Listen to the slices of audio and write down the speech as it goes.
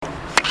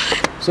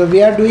So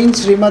we are doing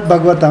Srimad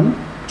Bhagavatam,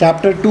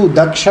 chapter 2,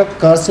 Daksha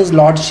curses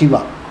Lord Shiva.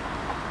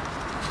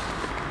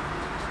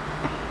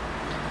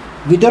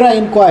 Vidura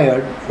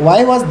inquired,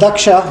 why was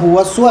Daksha, who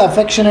was so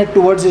affectionate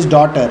towards his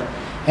daughter,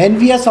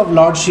 envious of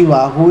Lord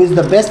Shiva, who is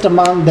the best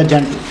among the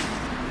gentle?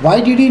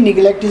 Why did he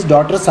neglect his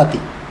daughter Sati?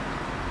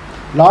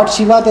 Lord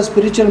Shiva, the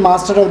spiritual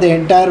master of the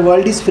entire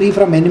world, is free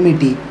from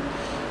enmity,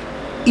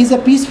 is a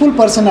peaceful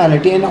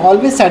personality and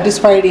always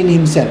satisfied in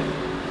himself.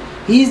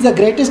 He is the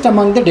greatest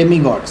among the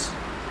demigods.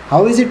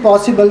 How is it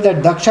possible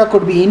that Daksha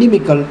could be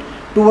inimical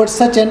towards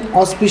such an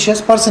auspicious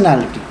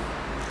personality?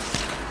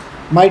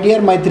 My dear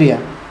Maitreya,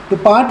 to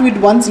part with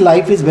one's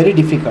life is very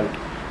difficult.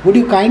 Would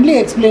you kindly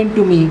explain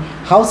to me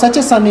how such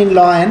a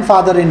son-in-law and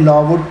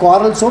father-in-law would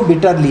quarrel so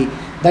bitterly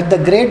that the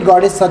great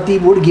goddess Sati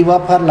would give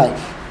up her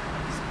life?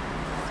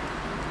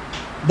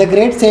 The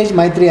great sage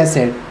Maitreya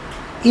said,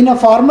 in a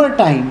former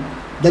time,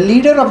 the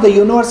leader of the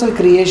universal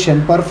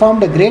creation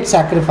performed a great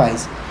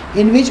sacrifice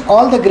in which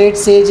all the great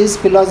sages,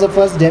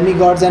 philosophers,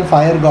 demigods and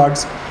fire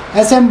gods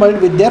assembled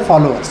with their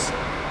followers.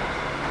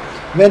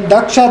 When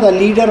Daksha, the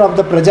leader of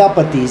the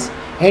Prajapatis,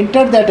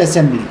 entered that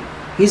assembly,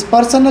 his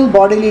personal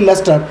bodily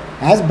luster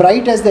as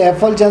bright as the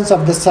effulgence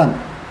of the sun,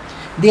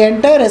 the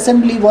entire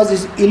assembly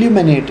was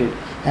illuminated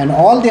and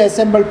all the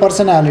assembled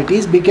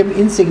personalities became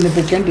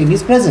insignificant in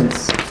his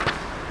presence.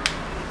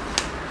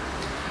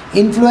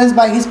 Influenced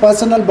by his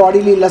personal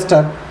bodily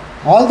luster,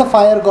 all the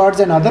fire gods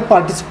and other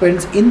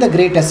participants in the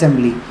great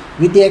assembly,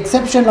 with the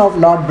exception of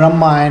Lord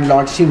Brahma and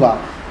Lord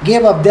Shiva,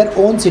 gave up their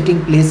own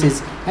sitting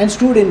places and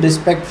stood in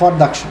respect for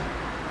Daksha.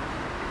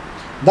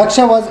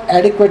 Daksha was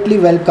adequately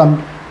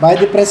welcomed by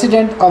the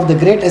president of the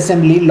great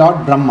assembly,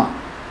 Lord Brahma.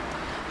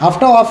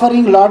 After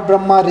offering Lord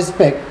Brahma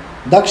respect,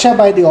 Daksha,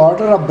 by the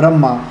order of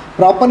Brahma,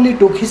 properly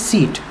took his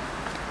seat.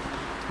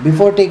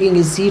 Before taking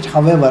his seat,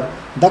 however,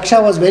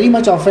 Daksha was very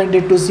much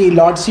offended to see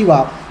Lord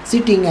Shiva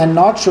sitting and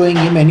not showing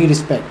him any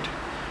respect.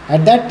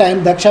 At that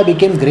time, Daksha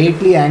became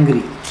greatly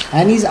angry,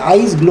 and his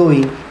eyes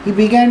glowing, he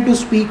began to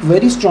speak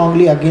very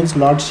strongly against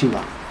Lord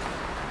Shiva.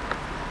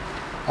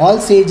 All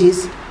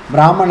sages,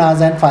 Brahmanas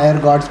and fire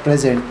gods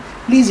present,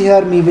 please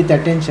hear me with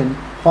attention,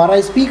 for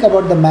I speak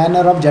about the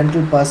manner of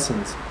gentle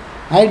persons.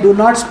 I do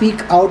not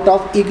speak out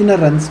of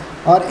ignorance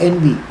or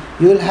envy.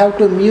 You will have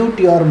to mute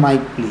your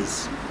mic,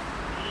 please.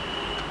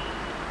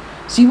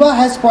 Shiva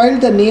has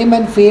spoiled the name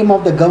and fame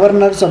of the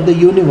governors of the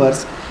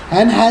universe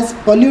and has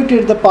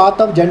polluted the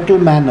path of gentle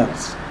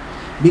manners.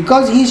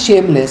 Because he is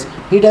shameless,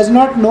 he does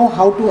not know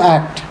how to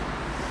act.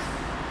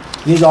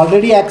 He has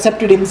already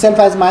accepted himself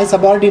as my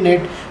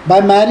subordinate by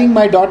marrying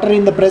my daughter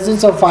in the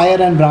presence of fire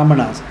and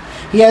Brahmanas.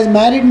 He has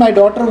married my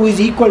daughter who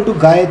is equal to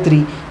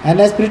Gayatri and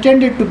has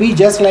pretended to be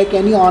just like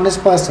any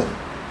honest person.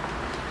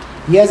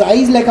 He has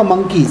eyes like a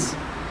monkey's,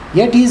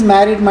 yet he has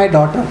married my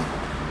daughter,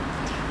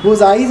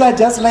 whose eyes are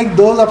just like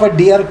those of a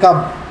deer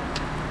cub.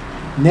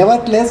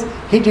 Nevertheless,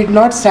 he did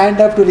not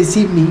stand up to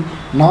receive me,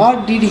 nor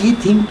did he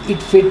think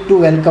it fit to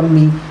welcome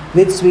me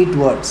with sweet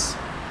words.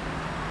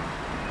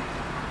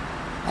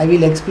 I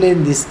will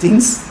explain these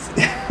things.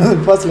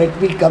 First, let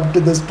me come to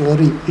the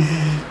story.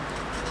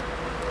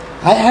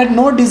 I had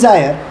no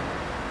desire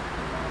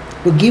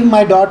to give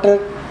my daughter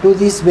to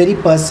this very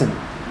person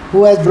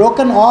who has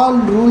broken all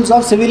rules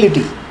of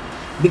civility.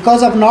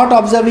 Because of not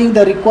observing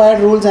the required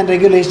rules and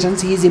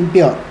regulations, he is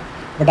impure.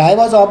 But I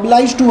was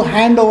obliged to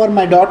hand over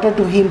my daughter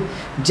to him,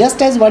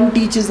 just as one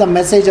teaches the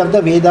message of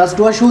the Vedas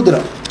to a Shudra.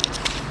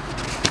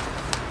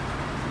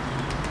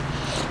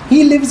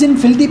 He lives in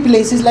filthy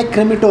places like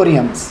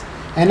crematoriums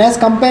and has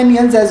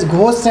companions as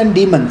ghosts and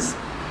demons.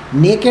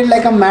 Naked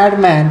like a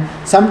madman,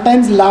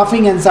 sometimes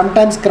laughing and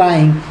sometimes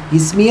crying, he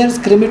smears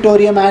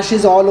crematorium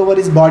ashes all over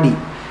his body.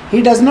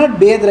 He does not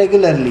bathe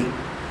regularly,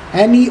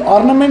 and he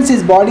ornaments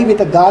his body with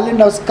a garland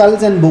of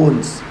skulls and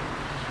bones.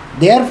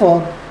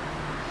 Therefore,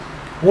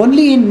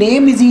 only in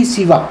name is he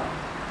Shiva,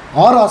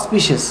 or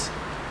auspicious.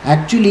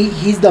 Actually,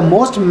 he is the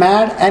most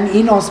mad and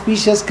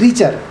inauspicious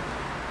creature.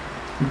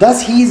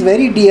 Thus, he is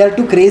very dear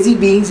to crazy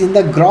beings in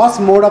the gross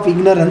mode of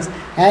ignorance,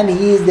 and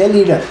he is their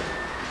leader.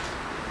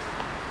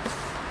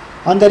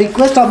 On the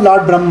request of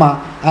Lord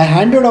Brahma, I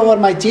handed over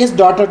my chaste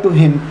daughter to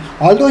him,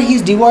 although he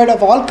is devoid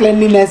of all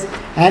cleanliness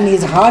and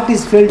his heart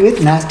is filled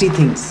with nasty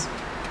things.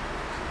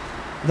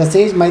 The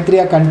sage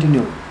Maitreya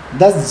continued.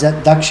 Thus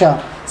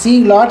Daksha,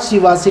 seeing Lord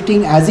Shiva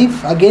sitting as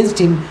if against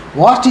him,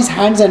 washed his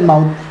hands and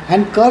mouth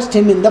and cursed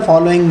him in the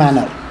following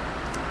manner.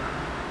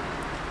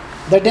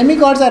 The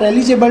demigods are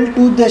eligible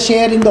to the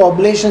share in the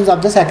oblations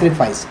of the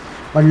sacrifice,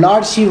 but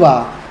Lord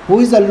Shiva, who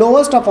is the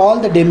lowest of all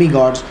the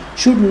demigods,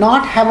 should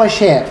not have a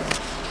share.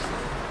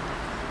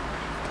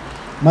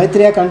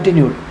 Maitreya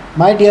continued,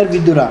 my dear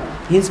Vidura,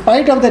 in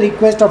spite of the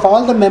request of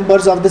all the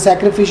members of the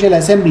sacrificial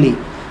assembly,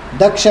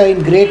 Daksha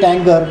in great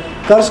anger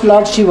cursed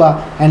Lord Shiva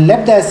and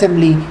left the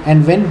assembly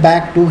and went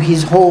back to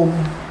his home.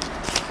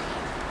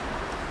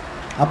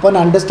 Upon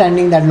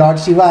understanding that Lord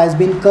Shiva has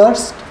been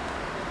cursed,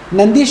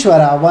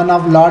 Nandishwara, one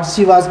of Lord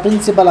Shiva's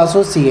principal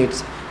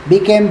associates,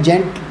 became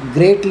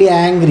greatly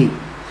angry.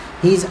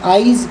 His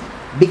eyes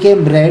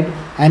became red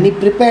and he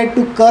prepared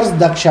to curse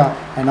Daksha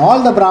and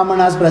all the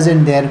Brahmanas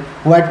present there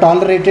who had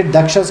tolerated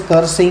Daksha's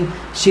cursing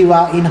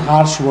Shiva in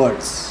harsh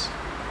words.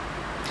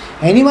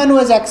 Anyone who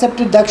has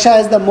accepted Daksha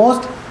as the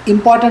most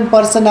important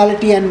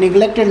personality and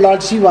neglected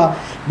Lord Shiva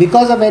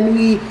because of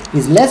envy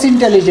is less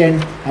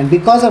intelligent, and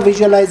because of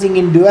visualizing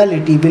in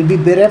duality will be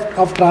bereft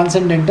of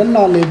transcendental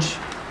knowledge.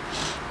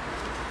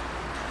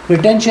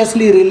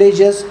 Pretentiously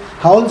religious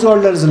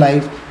householder's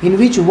life, in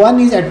which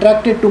one is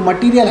attracted to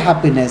material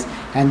happiness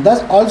and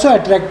thus also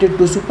attracted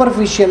to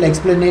superficial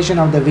explanation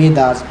of the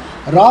Vedas,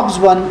 robs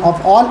one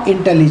of all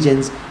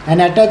intelligence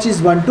and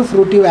attaches one to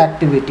fruitive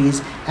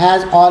activities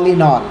as all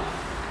in all.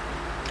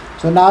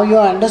 So now you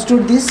have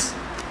understood this.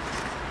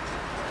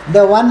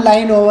 The one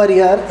line over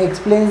here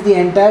explains the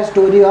entire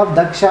story of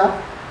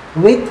Daksha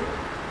with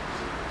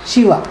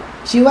Shiva.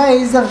 Shiva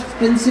is the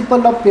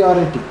principle of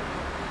purity.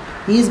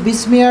 He is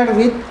besmeared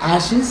with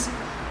ashes.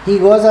 He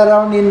goes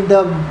around in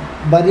the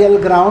burial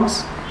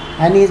grounds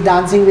and he is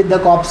dancing with the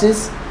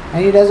corpses,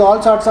 and he does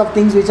all sorts of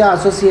things which are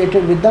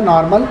associated with the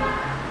normal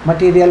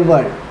material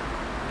world.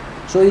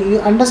 So you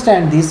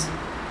understand this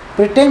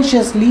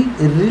pretentiously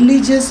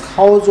religious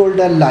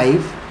householder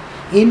life,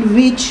 in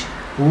which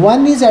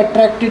one is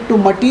attracted to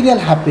material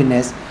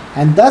happiness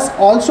and thus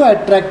also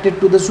attracted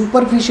to the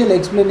superficial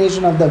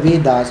explanation of the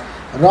Vedas,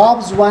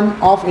 robs one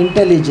of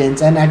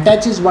intelligence and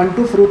attaches one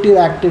to fruitive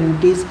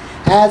activities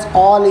as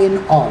all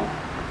in all.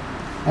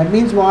 That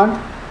means what?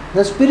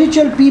 The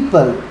spiritual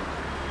people,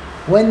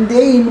 when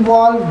they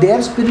involve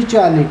their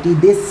spirituality,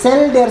 they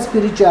sell their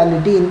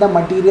spirituality in the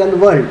material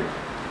world.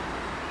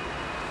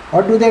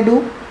 What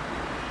do?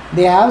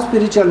 They have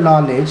spiritual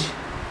knowledge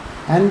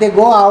and they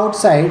go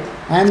outside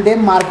and they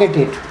market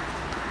it.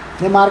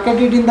 They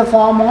market it in the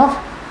form of,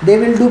 they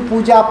will do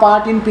puja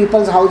part in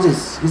people's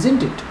houses,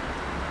 isn't it?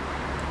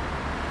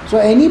 So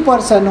any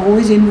person who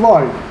is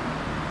involved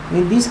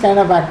in these kind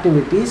of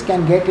activities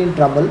can get in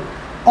trouble.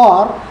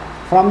 Or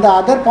from the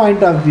other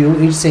point of view,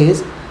 it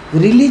says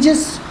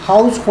religious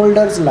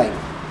householders' life.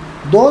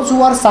 Those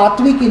who are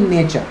sattvic in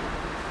nature,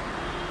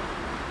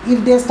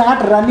 if they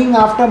start running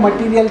after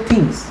material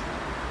things,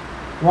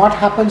 what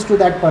happens to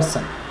that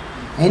person?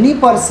 Any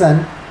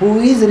person who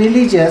is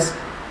religious,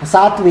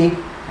 sattvic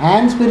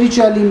and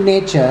spiritual in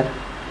nature,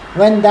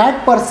 when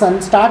that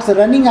person starts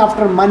running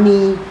after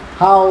money,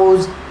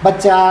 house,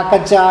 bacha,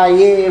 kacha,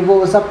 ye,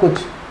 wo, sab kuch.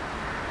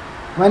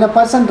 When a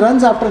person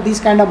runs after these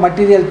kind of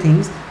material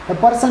things, the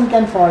person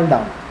can fall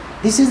down.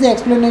 This is the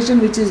explanation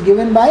which is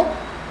given by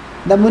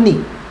the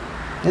Muni,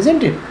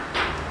 isn't it?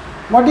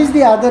 What is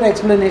the other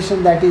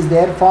explanation that is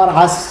there for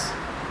us?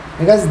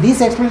 Because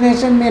this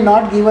explanation may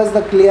not give us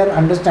the clear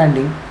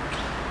understanding.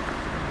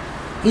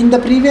 In the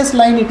previous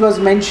line it was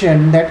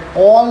mentioned that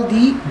all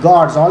the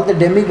gods, all the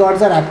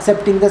demigods are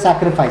accepting the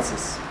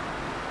sacrifices.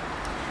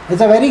 It's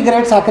a very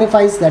great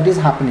sacrifice that is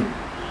happening.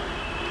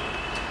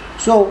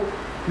 So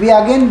we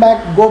again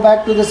go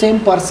back to the same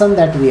person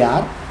that we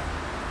are,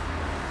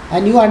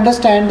 and you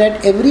understand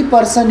that every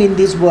person in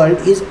this world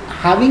is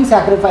having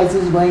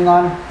sacrifices going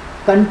on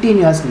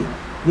continuously,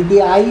 with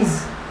the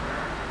eyes,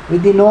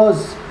 with the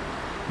nose.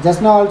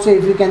 Just now also,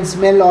 if you can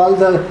smell all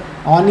the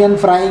onion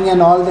frying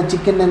and all the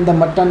chicken and the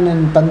mutton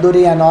and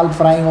tandoori and all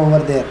frying over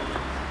there,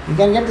 you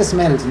can get the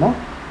smells, no?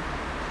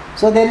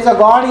 So there is a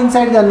God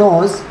inside the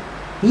nose.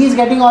 He is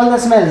getting all the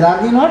smells,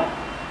 are they not?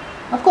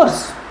 Of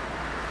course.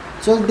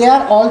 So they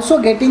are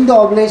also getting the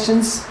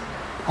oblations,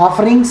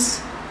 offerings.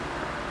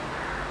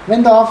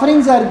 When the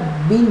offerings are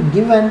being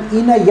given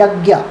in a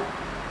yajna,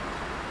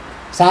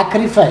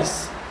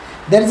 sacrifice,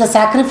 there is a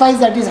sacrifice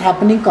that is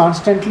happening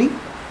constantly,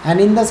 and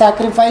in the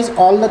sacrifice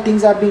all the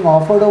things are being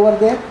offered over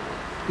there.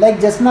 Like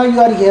just now you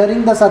are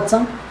hearing the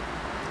satsang.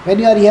 When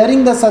you are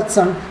hearing the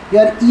satsang,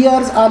 your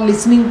ears are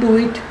listening to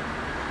it.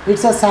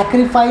 It's a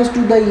sacrifice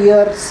to the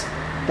ears,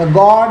 the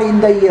God in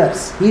the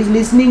ears. He is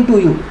listening to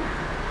you.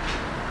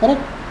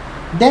 Correct?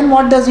 Then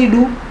what does he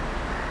do?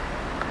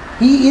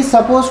 He is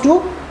supposed to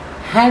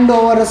hand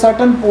over a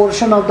certain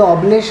portion of the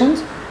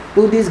oblations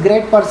to this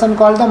great person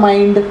called the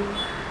mind.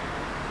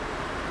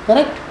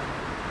 Correct?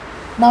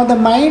 Now the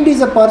mind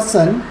is a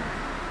person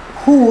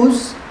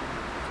who's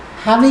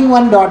having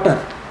one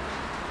daughter.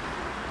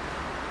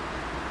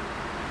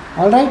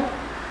 Alright?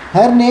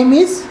 Her name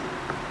is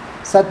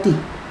Sati.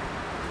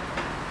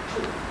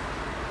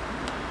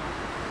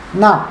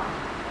 Now,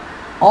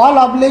 all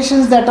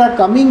oblations that are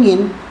coming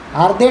in,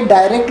 are they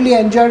directly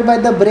enjoyed by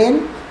the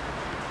brain?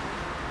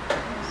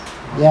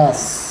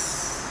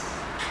 Yes.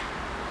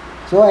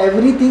 So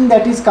everything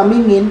that is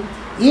coming in,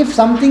 if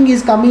something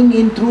is coming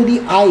in through the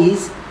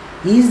eyes,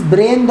 is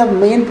brain the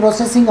main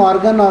processing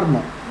organ or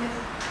no?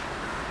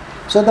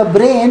 So the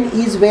brain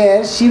is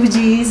where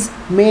Shivji's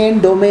main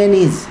domain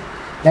is.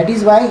 That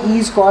is why he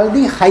is called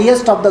the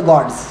highest of the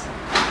gods.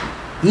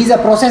 He is a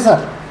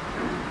processor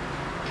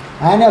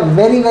and a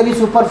very very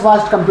super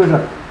fast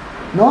computer.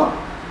 No?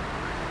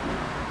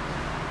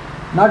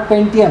 Not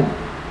Pentium.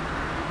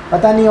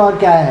 पता नहीं और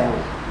क्या है वो.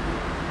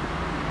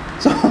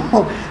 So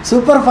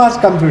super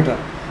fast computer.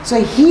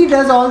 So he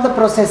does all the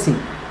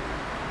processing.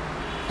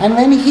 And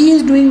when he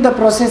is doing the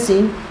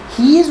processing,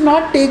 he is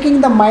not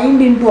taking the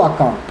mind into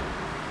account.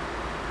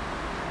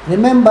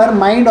 Remember,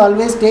 mind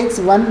always takes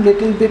one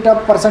little bit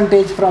of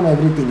percentage from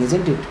everything,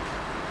 isn't it?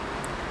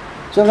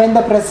 So when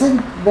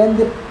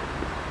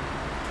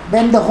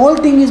the whole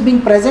thing is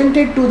being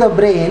presented to the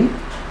brain,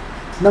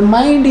 the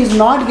mind is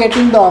not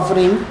getting the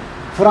offering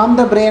from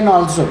the brain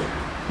also.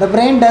 The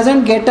brain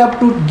doesn't get up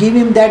to give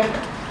him that,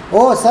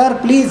 oh sir,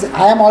 please,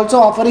 I am also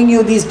offering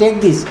you this,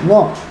 take this.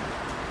 No.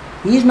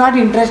 He is not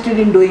interested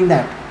in doing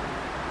that.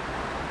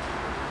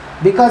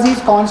 Because he is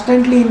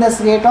constantly in the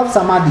state of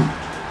samadhi.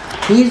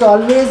 He is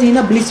always in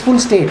a blissful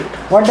state.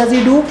 What does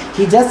he do?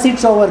 He just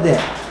sits over there.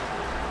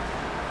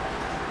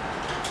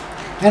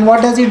 And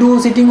what does he do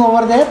sitting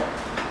over there?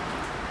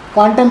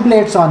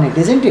 Contemplates on it,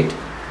 isn't it?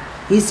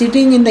 He is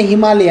sitting in the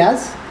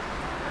Himalayas.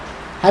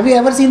 Have you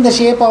ever seen the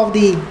shape of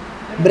the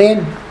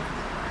brain?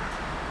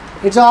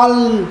 It's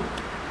all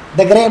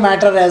the grey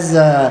matter, as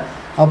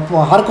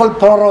Hercule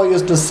Poirot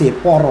used to say.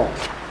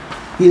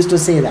 He used to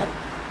say that.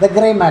 The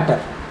grey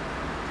matter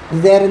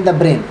is there in the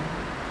brain.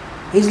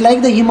 It's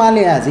like the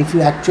Himalayas if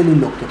you actually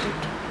look at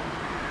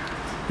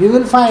it. You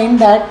will find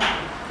that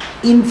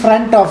in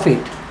front of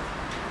it,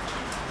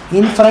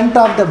 in front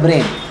of the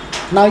brain.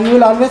 Now you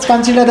will always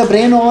consider the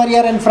brain over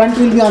here and front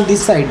will be on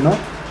this side, no?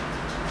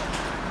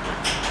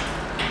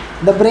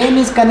 The brain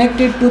is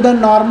connected to the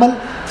normal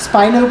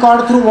spinal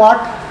cord through what?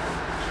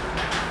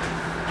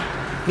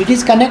 It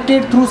is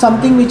connected through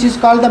something which is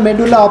called the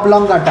medulla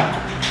oblongata.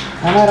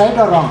 Am I right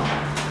or wrong?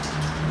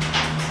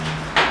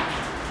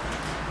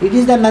 It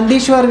is the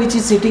Nandishwar which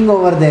is sitting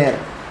over there.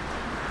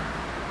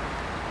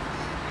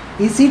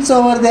 He sits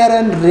over there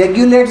and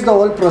regulates the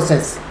whole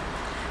process.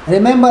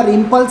 Remember,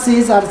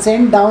 impulses are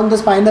sent down the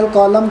spinal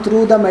column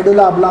through the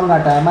medulla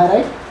oblongata. Am I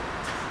right?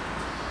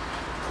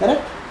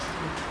 Correct?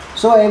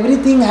 So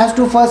everything has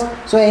to first,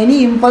 so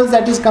any impulse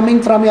that is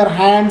coming from your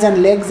hands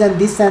and legs and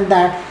this and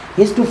that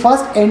is to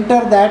first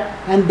enter that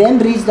and then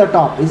reach the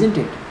top, isn't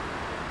it?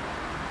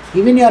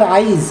 Even your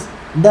eyes,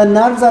 the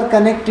nerves are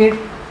connected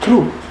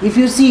through. If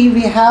you see,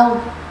 we have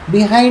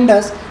behind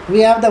us, we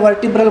have the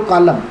vertebral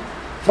column.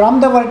 From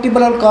the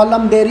vertebral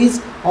column, there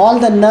is all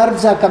the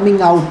nerves are coming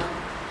out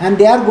and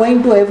they are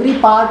going to every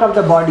part of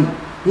the body,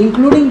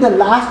 including the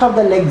last of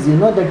the legs,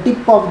 the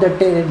tip of the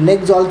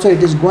legs also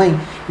it is going.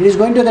 It is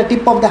going to the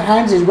tip of the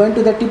hands, it is going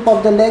to the tip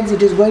of the legs,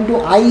 it is going to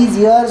eyes,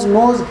 ears,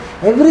 nose,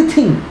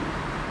 everything.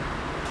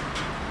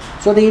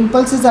 So the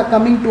impulses are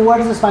coming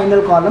towards the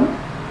spinal column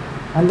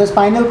and the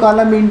spinal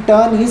column in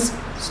turn is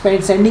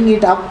sending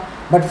it up.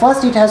 But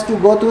first it has to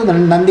go through the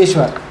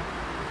Nandishwar.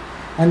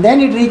 And then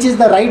it reaches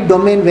the right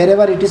domain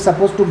wherever it is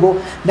supposed to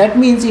go. That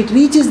means it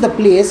reaches the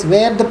place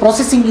where the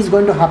processing is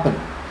going to happen.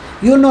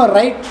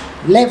 Right,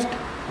 left,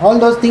 all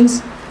those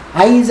things.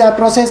 Eyes are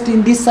processed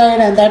in this side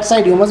and that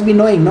side. You must be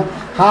knowing, no?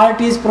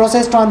 Heart is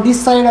processed on this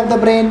side of the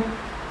brain.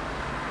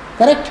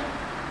 Correct?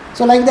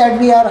 So like that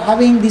we are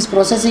having these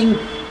processing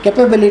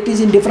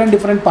capabilities in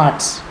different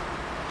parts.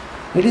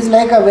 It is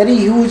like a very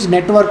huge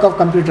network of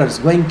computers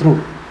going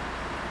through.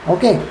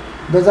 Okay?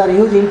 Those are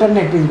huge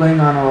internet is going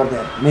on over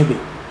there, maybe.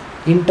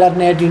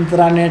 Internet,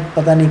 intranet,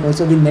 pata nahi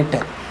kaise bhi net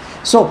hai.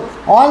 So,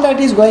 all that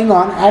is going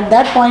on. At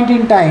that point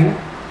in time,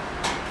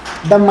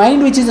 the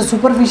mind, which is a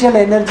superficial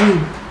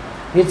energy,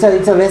 it's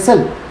a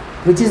vessel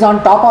which is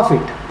on top of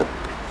it.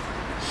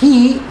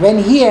 When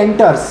he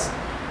enters,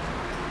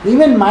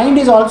 even mind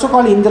is also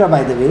called Indra,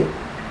 by the way.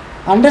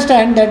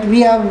 Understand that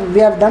we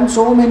have done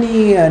so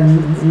many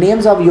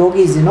names of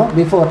yogis,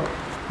 before.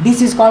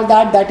 This is called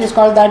that is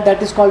called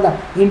that is called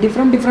that. In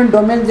different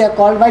domains they are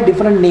called by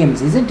different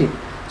names, isn't it?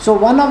 So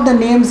one of the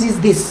names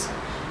is this,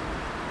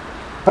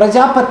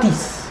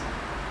 Prajapatis.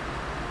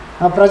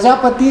 Now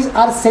Prajapatis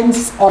are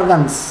sense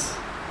organs.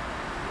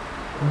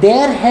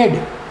 Their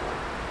head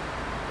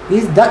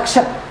is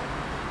Daksha.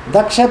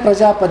 Daksha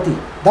Prajapati.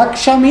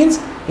 Daksha means,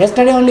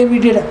 yesterday only we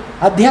did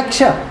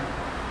Adhyaksha,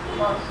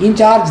 in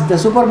charge, the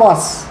super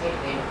boss.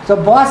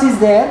 So boss is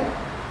there.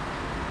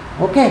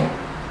 Okay.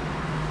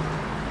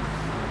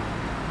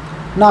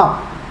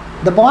 Now,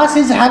 the boss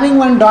is having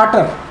one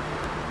daughter.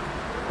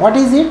 What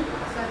is it?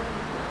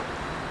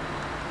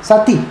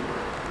 Sati.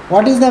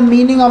 What is the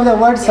meaning of the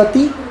word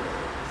Sati?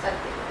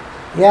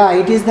 Yeah,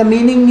 it is the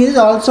meaning is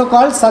also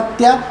called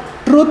Satya,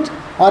 truth,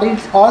 or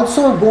it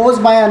also goes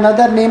by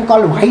another name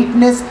called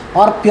whiteness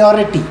or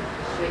purity.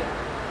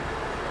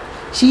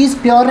 She is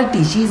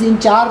purity, she is in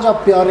charge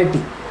of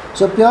purity.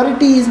 So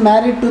purity is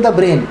married to the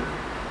brain.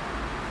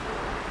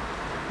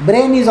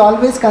 Brain is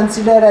always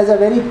considered as a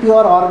very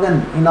pure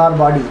organ in our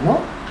body,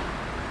 no?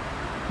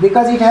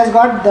 Because it has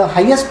got the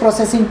highest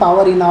processing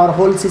power in our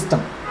whole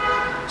system.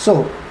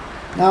 So,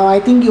 now I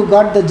think you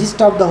got the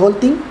gist of the whole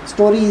thing.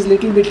 Story is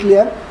little bit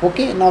clear.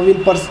 Okay, now we'll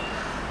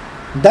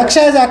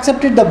Daksha has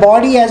accepted the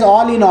body as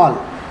all in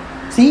all.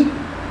 See,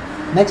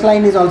 next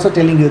line is also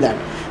telling you that.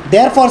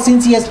 Therefore,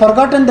 since he has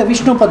forgotten the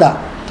Vishnu Pada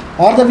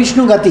or the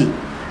Vishnu Gati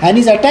and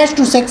is attached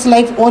to sex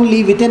life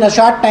only, within a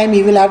short time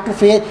he will have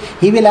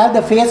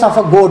the face of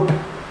a goat.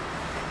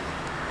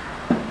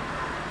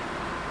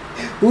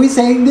 Who is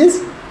saying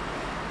this?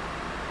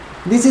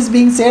 This is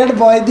being said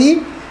by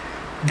the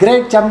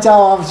great Chamcha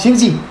of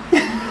Shivji,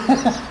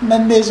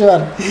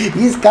 Nandeshwar.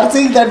 He is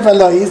cursing that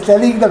fellow. He is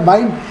telling the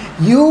mind,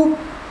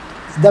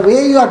 the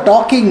way you are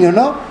talking,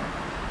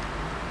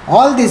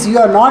 all this, you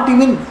are not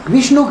even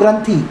Vishnu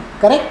Granthi,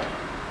 correct?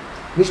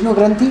 Vishnu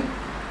Granthi?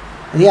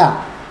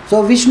 Yeah.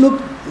 So Vishnu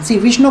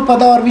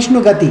Pada or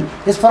Vishnu Gati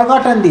has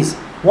forgotten this.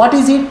 What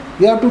is it?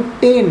 You have to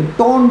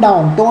tone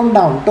down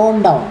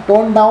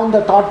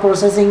the thought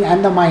processing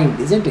and the mind,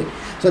 isn't it?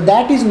 So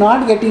that is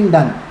not getting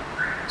done.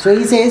 So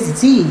he says,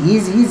 see,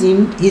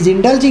 he's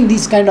indulging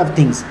these kind of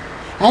things.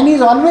 And he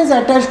is always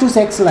attached to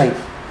sex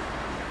life.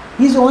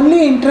 He is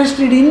only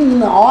interested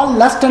in all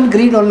lust and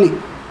greed only.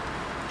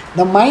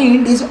 The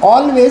mind is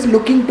always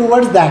looking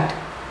towards that.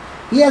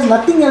 He has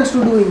nothing else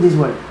to do in this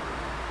world.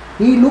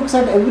 He looks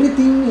at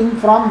everything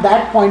from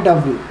that point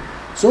of view.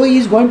 So he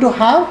is going to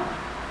have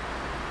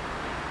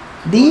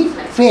the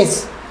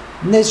face.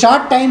 In a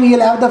short time he will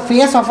have the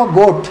face of a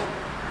goat.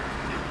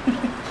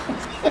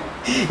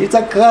 It's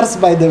a curse,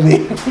 by the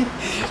way.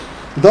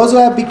 Those who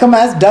have become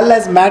as dull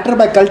as matter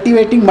by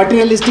cultivating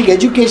materialistic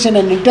education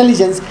and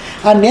intelligence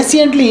are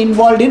nascently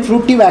involved in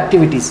fruitive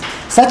activities.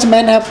 Such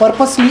men have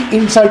purposely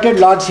insulted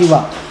Lord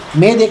Shiva.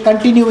 May they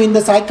continue in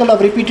the cycle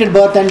of repeated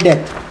birth and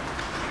death.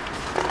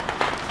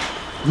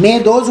 May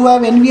those who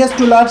have envious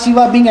to Lord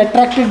Shiva, being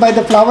attracted by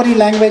the flowery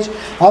language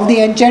of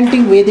the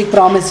enchanting Vedic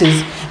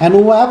promises, and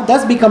who have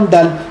thus become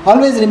dull,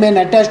 always remain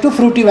attached to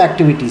fruitive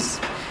activities.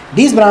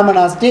 These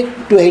Brahmanas take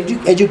to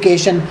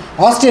education,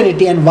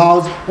 austerity and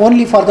vows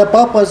only for the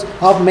purpose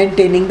of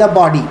maintaining the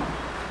body.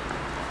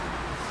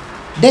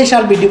 They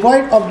shall be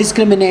devoid of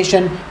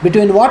discrimination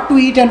between what to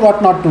eat and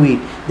what not to eat.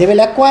 They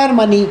will acquire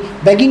money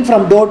begging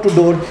from door to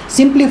door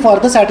simply for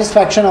the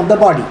satisfaction of the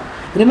body.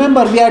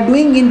 Remember, we are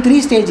doing in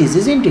 3 stages,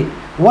 isn't it?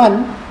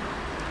 One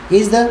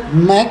is the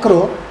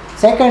macro,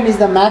 second is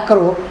the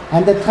macro,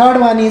 and the third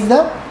one is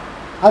the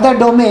other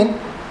domain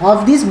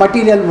of this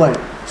material world.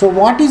 So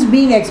what is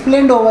being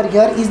explained over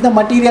here is the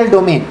material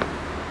domain.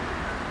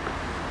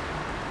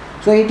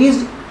 So it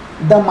is,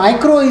 the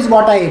micro is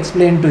what I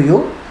explained to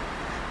you,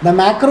 the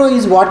macro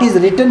is what is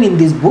written in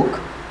this book,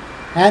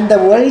 and the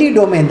worldly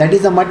domain, that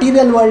is the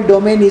material world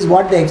domain, is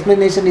what the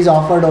explanation is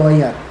offered over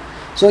here.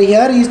 So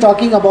here he is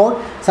talking about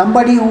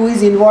somebody who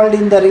is involved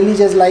in the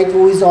religious life,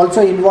 who is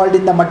also involved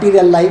in the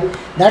material life.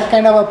 That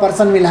kind of a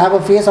person will have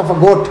a face of a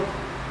goat.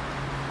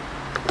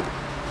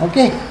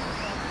 Okay.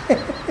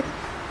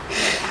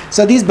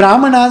 So these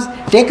Brahmanas,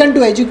 taken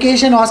to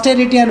education,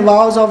 austerity and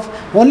vows of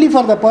only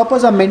for the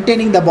purpose of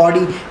maintaining the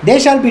body, they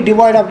shall be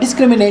devoid of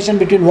discrimination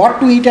between what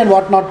to eat and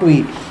what not to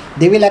eat.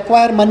 They will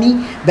acquire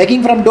money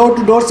begging from door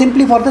to door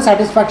simply for the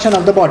satisfaction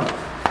of the body.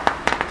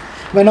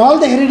 When all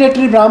the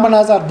hereditary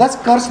Brahmanas are thus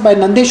cursed by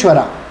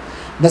Nandeshwara,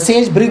 the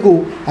sage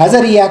Bhrigu, as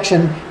a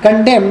reaction,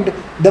 condemned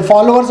the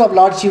followers of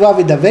Lord Shiva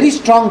with a very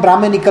strong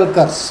Brahmanical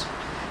curse.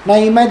 Now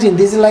imagine,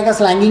 this is like a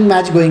slanging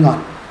match going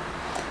on.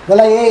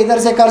 बोला ये इधर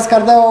से कर्ज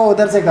करता है, वो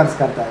उधर से कर्ज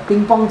करता है,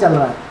 पिंग पोंग चल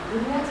रहा है.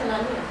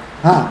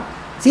 हाँ,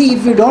 see,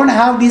 if you don't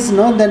have this,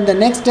 no, then the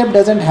next step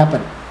doesn't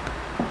happen.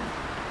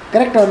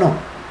 Correct or no?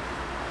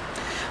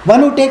 One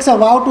who takes a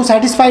vow to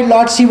satisfy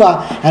Lord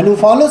Shiva and who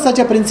follows such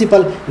a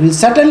principle will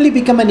certainly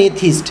become an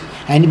atheist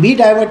and be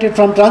diverted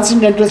from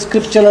transcendental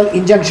scriptural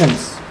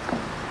injunctions.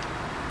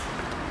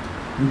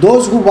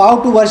 Those who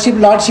vow to worship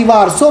Lord Shiva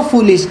are so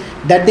foolish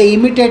that they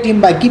imitate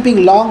him by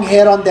keeping long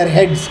hair on their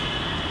heads.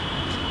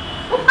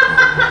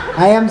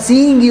 I am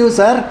seeing you,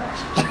 sir.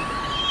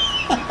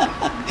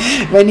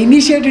 When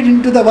initiated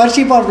into the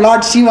worship of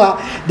Lord Shiva,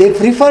 they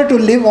prefer to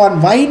live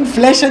on wine,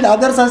 flesh and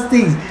other such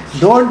things.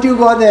 Don't you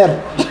go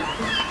there.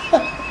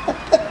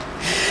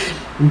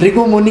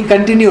 Bhrigu Muni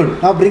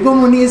continued. Now Bhrigu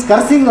Muni is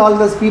cursing all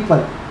those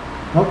people.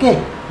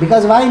 Okay.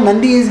 Because why?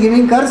 Nandi is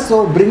giving curse,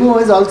 so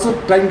Bhrigu is also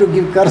trying to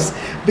give curse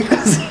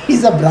because he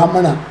is a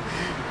Brahmana.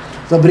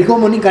 So Bhrigu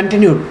Muni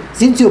continued,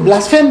 since you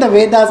blaspheme the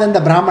Vedas and the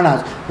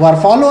Brahmanas, who are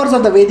followers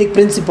of the Vedic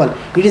principle,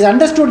 it is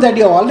understood that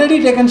you have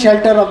already taken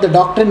shelter of the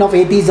doctrine of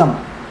atheism.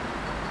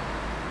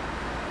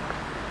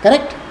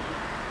 Correct?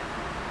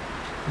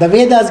 The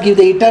Vedas give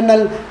the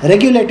eternal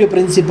regulative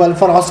principle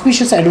for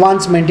auspicious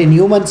advancement in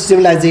human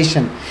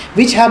civilization,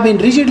 which have been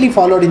rigidly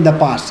followed in the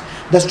past.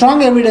 The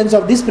strong evidence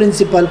of this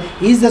principle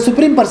is the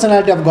Supreme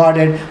Personality of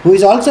Godhead, who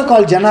is also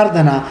called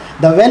Janardana,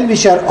 the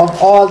well-wisher of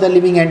all the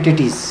living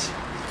entities.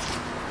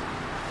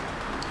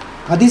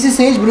 This is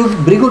Sage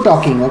Bhrigu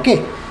talking,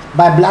 okay?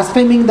 By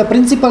blaspheming the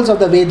principles of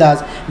the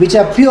Vedas, which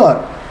are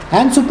pure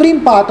and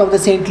supreme path of the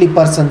saintly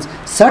persons,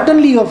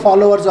 certainly your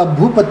followers of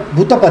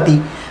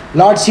Bhutapati,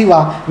 Lord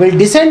Shiva, will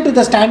descend to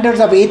the standards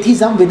of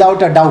atheism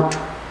without a doubt.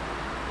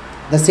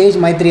 The sage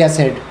Maitreya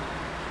said,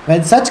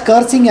 when such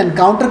cursing and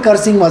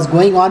counter-cursing was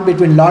going on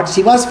between Lord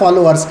Shiva's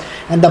followers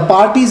and the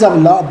parties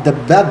of the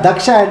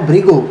Daksha and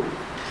Bhrigu,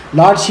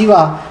 Lord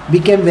Shiva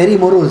became very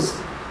morose.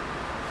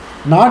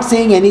 Not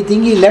saying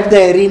anything, he left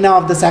the arena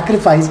of the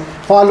sacrifice,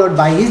 followed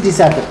by his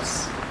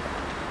disciples.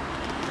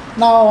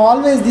 Now,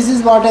 always this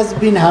is what has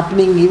been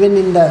happening even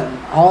in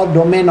our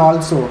domain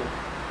also.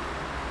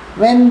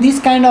 when these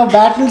kind of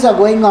battles are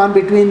going on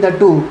between the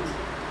two,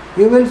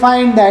 you will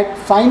find that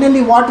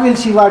finally what will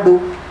Shiva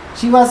do?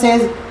 Shiva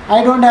says,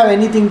 I don't have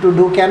anything to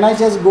do. Can I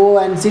just go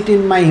and sit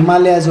in my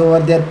Himalayas over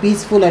there,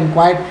 peaceful and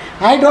quiet?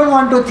 I don't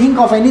want to think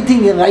of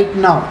anything right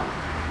now.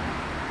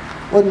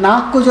 और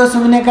नाक को जो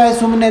सुनने का है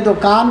सुनने दो,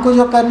 कान को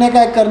जो करने का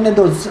है करने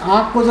दो,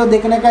 आँख को जो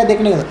देखने का है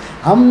देखने दो.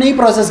 हम नहीं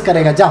प्रोसेस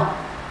करेगा, जाओ.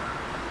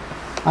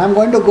 I am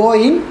going to go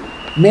in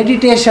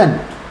meditation.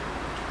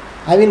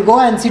 I will go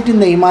and sit in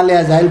the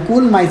Himalayas. I will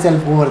cool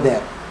myself over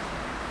there.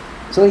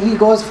 So he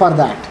goes for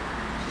that.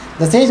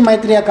 The sage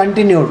Maitreya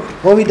continued,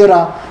 O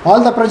Vidura,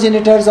 all the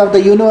progenitors of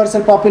the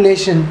universal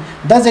population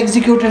thus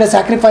executed a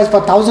sacrifice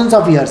for thousands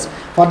of years.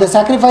 For the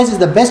sacrifice is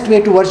the best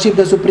way to worship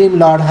the Supreme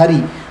Lord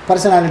Hari,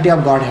 personality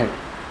of Godhead.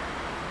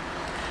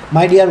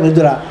 My dear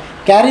Vidura,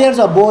 carriers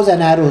of bows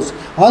and arrows,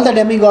 all the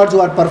demigods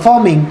who are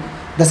performing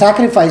the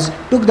sacrifice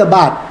took the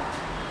bath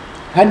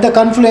at the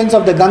confluence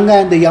of the Ganga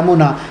and the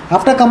Yamuna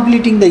after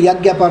completing the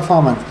Yajna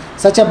performance.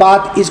 Such a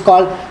bath is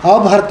called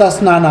Avbharta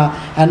Snana,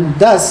 and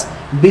thus,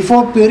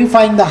 before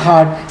purifying the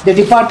heart, they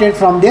departed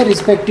from their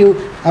respective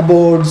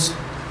abodes.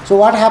 So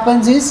what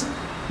happens is,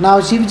 now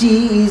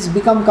Shivji is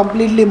become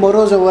completely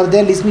morose over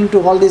there, listening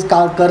to all these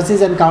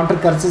curses and counter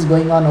curses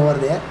going on over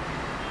there,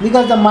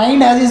 because the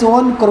mind has his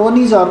own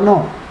cronies or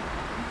no.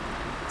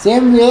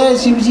 Same way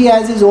Shivji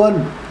has his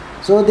own.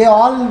 So they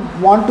all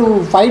want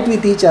to fight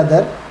with each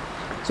other.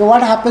 So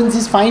what happens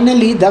is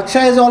finally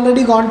Daksha has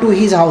already gone to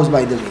his house,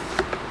 by the way.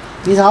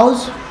 His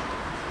house,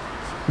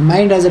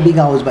 mind has a big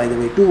house, by the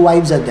way. 2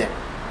 wives are there.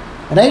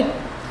 Right?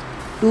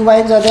 2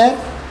 wives are there.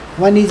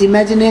 One is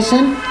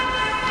imagination,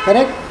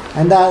 correct?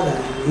 And the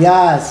other,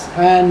 yes,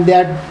 and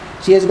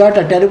she has got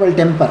a terrible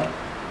temper.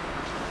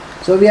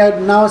 So we are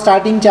now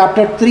starting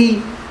chapter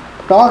 3,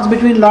 talks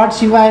between Lord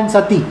Shiva and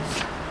Sati.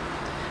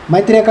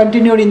 Maitreya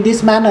continued in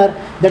this manner.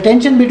 The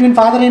tension between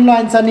father-in-law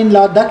and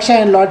son-in-law,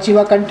 Daksha and Lord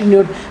Shiva,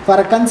 continued for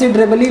a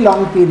considerably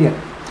long period.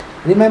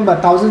 Remember,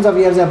 thousands of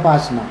years have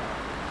passed now.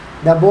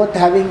 They are both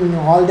having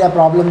all their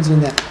problems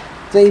with them.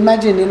 So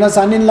imagine,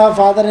 son-in-law,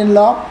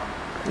 father-in-law,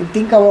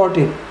 think about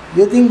it.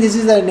 You think this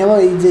is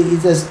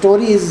a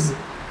story is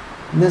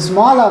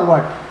small or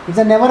what? It's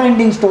a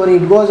never-ending story.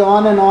 It goes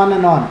on and on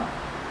and on.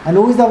 And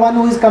who is the one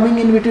who is coming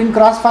in between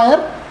crossfire?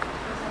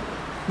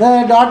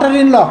 The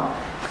daughter-in-law.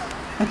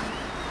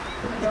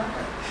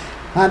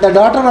 The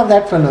daughter of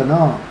that fellow,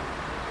 no.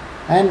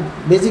 And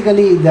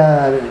basically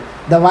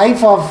the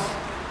wife of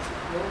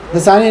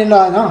the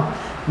son-in-law, no.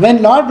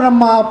 When Lord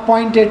Brahma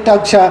appointed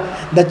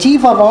Daksha the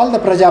chief of all the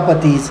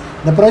Prajapatis,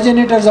 the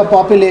progenitors of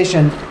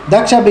population,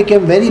 Daksha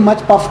became very much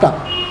puffed up.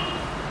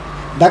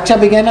 Daksha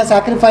began a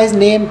sacrifice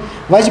named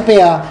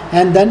Vajpaya,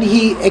 and then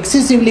he,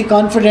 excessively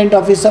confident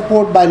of his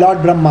support by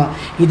Lord Brahma,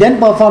 he then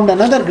performed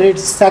another great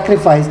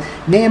sacrifice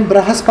named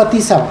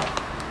Brahaspati Sava.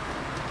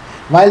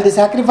 While the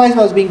sacrifice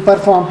was being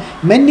performed,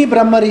 many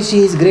Brahma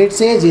Rishis, great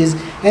sages,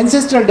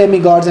 ancestral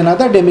demigods and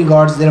other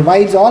demigods, their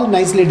wives, all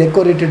nicely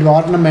decorated with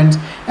ornaments,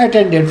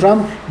 attended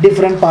from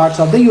different parts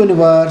of the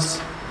universe.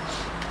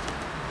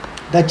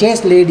 The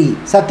chaste lady,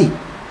 Sati,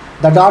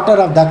 the daughter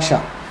of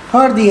Daksha,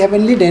 heard the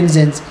heavenly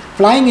denizens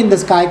flying in the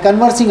sky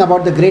conversing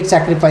about the great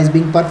sacrifice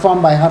being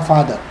performed by her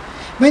father.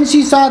 When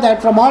she saw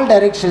that from all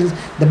directions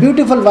the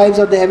beautiful wives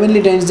of the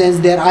heavenly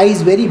denizens, their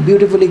eyes very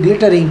beautifully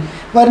glittering,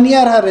 were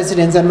near her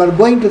residence and were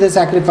going to the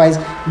sacrifice,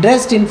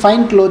 dressed in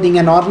fine clothing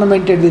and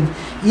ornamented with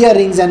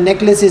earrings and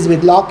necklaces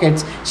with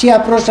lockets, she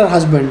approached her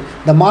husband,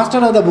 the master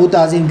of the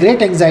Bhutas, in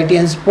great anxiety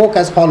and spoke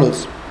as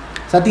follows.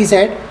 Sati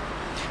said,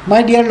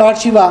 My dear Lord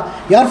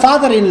Shiva, your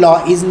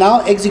father-in-law is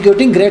now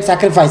executing great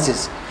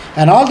sacrifices,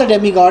 and all the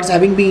demigods,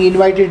 having been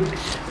invited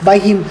by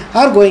him,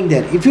 are going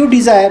there. If you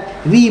desire,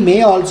 we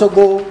may also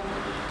go.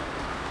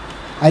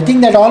 I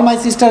think that all my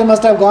sisters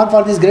must have gone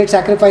for these great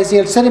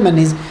sacrificial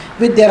ceremonies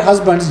with their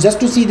husbands just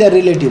to see their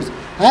relatives.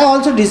 I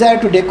also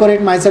desire to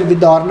decorate myself with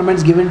the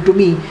ornaments given to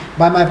me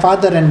by my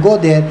father and go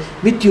there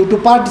with you to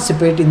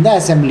participate in the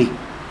assembly.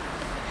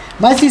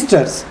 My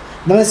sisters,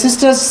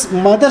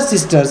 mother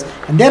sisters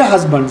and their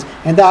husbands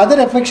and the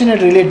other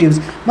affectionate relatives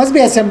must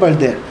be assembled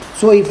there.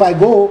 So if I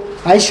go,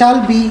 I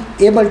shall be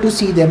able to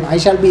see them. I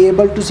shall be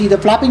able to see the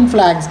flapping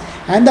flags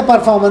and the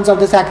performance of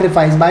the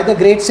sacrifice by the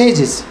great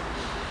sages.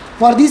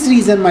 For this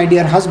reason, my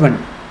dear husband,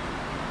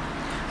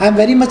 I am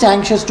very much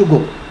anxious to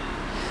go.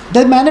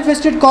 The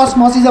manifested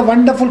cosmos is a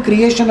wonderful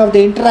creation of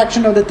the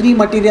interaction of the 3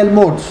 material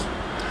modes,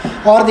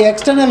 or the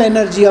external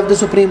energy of the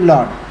Supreme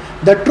Lord.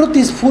 The truth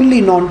is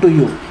fully known to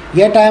you.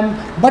 Yet I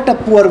am but a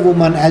poor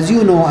woman. As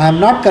you know, I am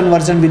not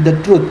conversant with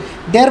the truth.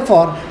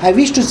 Therefore, I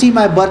wish to see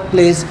my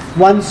birthplace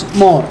once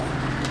more.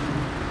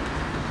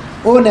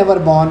 O never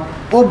born,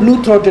 O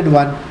blue-throated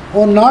one,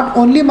 O not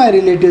only my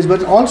relatives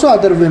but also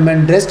other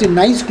women dressed in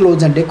nice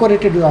clothes and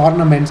decorated with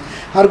ornaments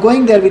are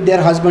going there with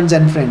their husbands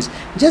and friends.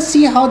 Just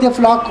see how they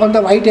flock on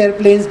the white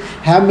airplanes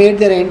have made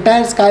their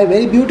entire sky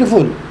very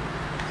beautiful.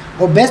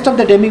 O best of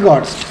the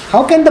demigods,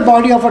 how can the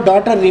body of a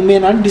daughter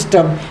remain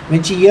undisturbed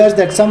when she hears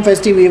that some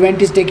festive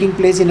event is taking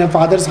place in her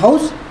father's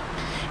house?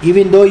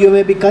 Even though you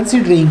may be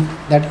considering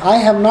that I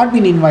have not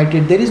been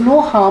invited, there is no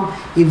harm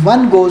if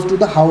one goes to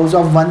the house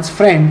of one's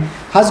friend,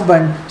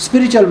 husband,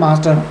 spiritual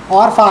master,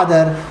 or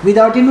father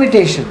without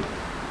invitation.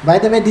 By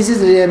the way, this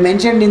is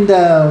mentioned in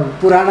the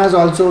Puranas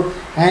also,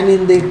 and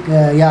in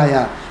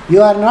the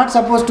You are not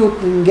supposed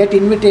to get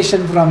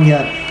invitation from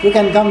here. You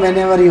can come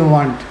whenever you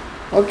want.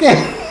 Okay?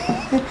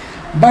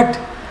 But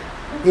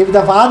if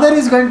the father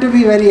is going to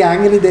be very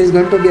angry, there is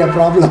going to be a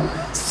problem.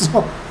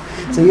 So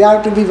you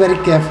have to be very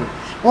careful.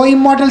 O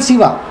immortal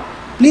Shiva,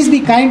 please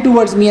be kind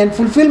towards me and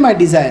fulfill my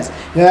desires.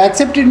 You have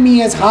accepted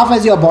me as half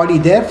as your body.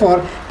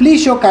 Therefore,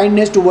 please show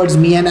kindness towards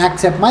me and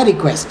accept my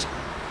request.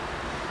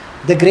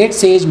 The great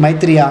sage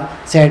Maitreya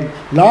said,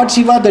 Lord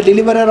Shiva, the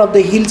deliverer of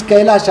the hills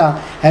Kailasha,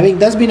 having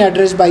thus been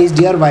addressed by his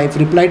dear wife,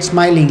 replied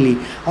smilingly,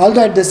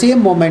 although at the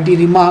same moment he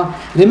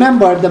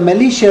remembered the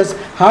malicious,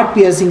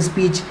 heart-piercing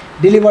speech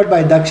delivered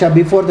by Daksha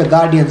before the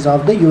guardians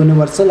of the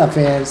universal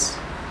affairs.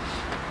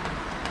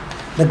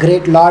 The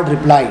great Lord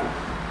replied,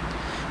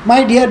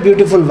 My dear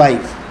beautiful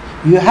wife,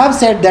 you have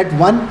said that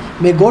one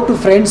may go to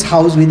friend's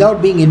house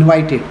without being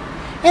invited.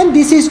 And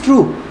this is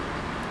true,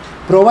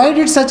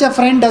 provided such a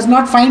friend does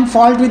not find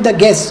fault with the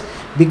guest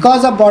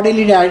because of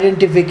bodily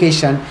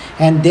identification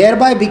and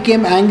thereby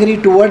became angry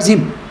towards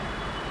him.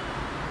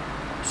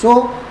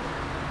 So,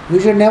 you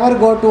should never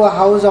go to a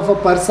house of a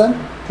person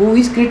who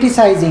is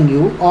criticizing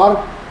you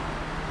or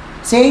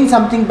saying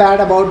something bad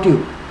about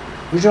you.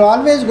 You should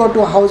always go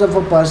to a house of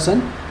a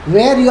person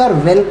where you are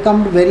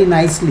welcomed very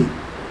nicely.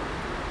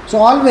 So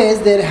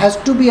always there has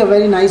to be a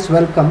very nice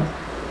welcome.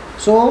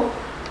 So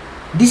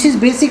this is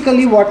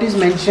basically what is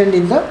mentioned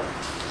in the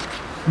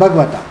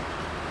Bhagavata.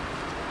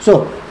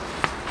 So,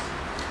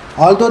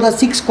 although the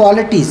 6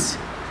 qualities,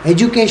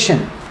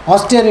 education,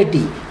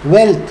 austerity,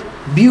 wealth,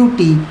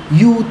 beauty,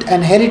 youth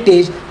and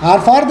heritage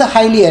are for the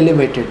highly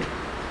elevated,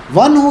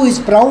 one who is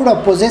proud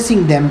of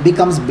possessing them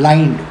becomes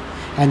blind,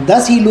 and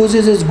thus he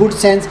loses his good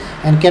sense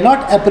and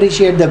cannot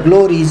appreciate the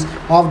glories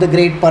of the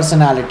great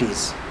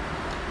personalities.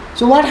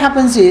 So what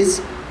happens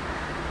is,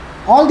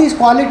 all these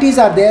qualities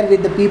are there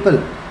with the people.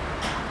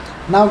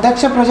 Now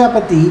Daksha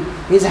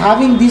Prajapati is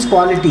having these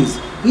qualities.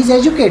 He is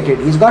educated,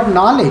 he's got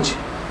knowledge,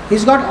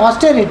 he's got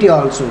austerity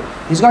also,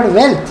 he's got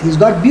wealth, he's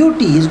got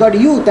beauty, he's got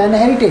youth and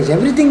heritage.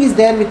 Everything is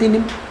there within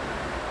him.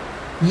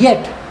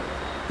 Yet,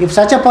 if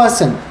such a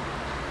person,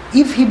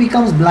 if he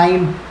becomes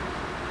blind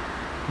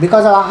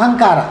because of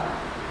ahankara,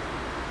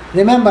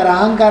 remember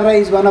ahankara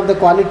is one of the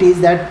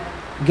qualities that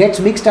gets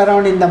mixed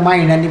around in the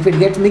mind, and if it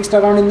gets mixed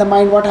around in the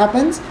mind, what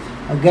happens?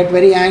 Get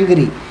very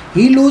angry.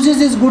 He loses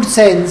his good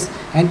sense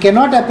and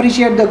cannot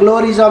appreciate the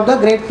glories of the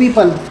great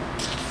people.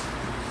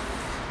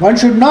 One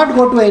should not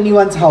go to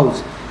anyone's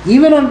house,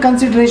 even on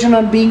consideration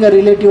on being a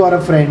relative or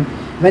a friend,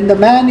 when the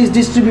man is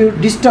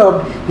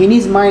disturbed in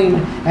his mind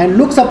and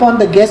looks upon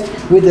the guest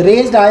with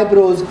raised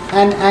eyebrows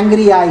and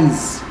angry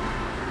eyes.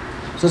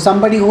 So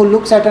somebody who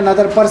looks at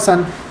another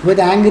person with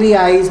angry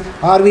eyes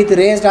or with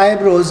raised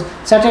eyebrows,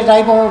 such a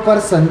type of a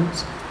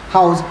person's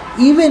house,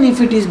 even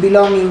if it is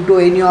belonging to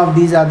any of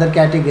these other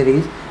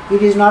categories,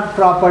 it is not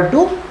proper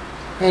to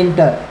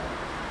enter.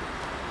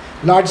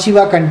 Lord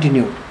Shiva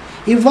continued,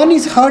 if one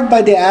is hurt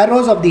by the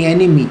arrows of the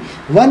enemy,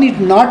 one is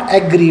not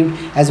aggrieved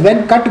as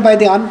when cut by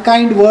the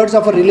unkind words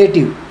of a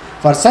relative,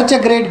 for such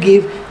a great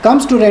gift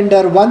comes to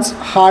render one's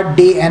heart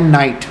day and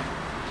night.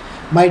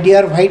 My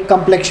dear white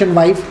complexioned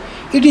wife,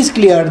 it is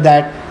clear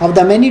that of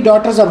the many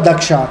daughters of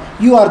Daksha,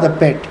 you are the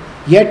pet,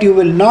 yet you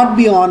will not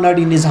be honored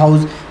in his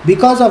house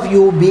because of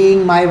you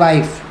being my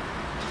wife.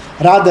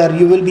 Rather,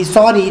 you will be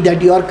sorry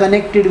that you are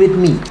connected with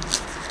me.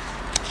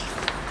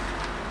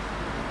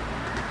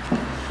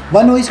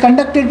 One who is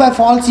conducted by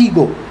false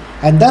ego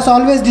and thus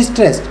always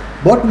distressed,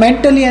 both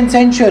mentally and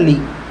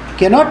sensually,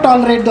 cannot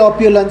tolerate the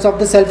opulence of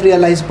the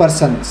self-realized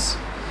persons.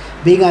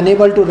 Being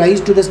unable to rise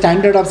to the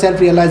standard of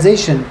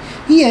self-realization,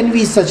 he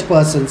envies such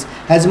persons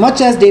as much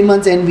as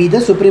demons envy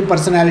the Supreme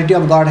Personality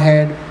of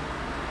Godhead.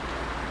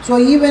 So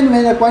even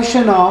when a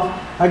question of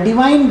a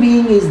divine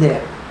being is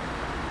there,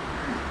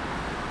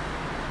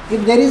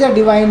 if there is a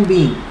divine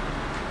being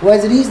who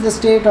has reached the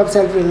state of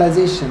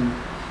self-realization,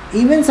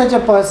 even such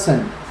a person,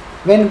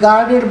 when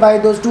guarded by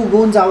those 2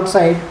 goons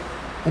outside,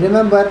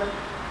 remember,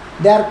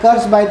 they are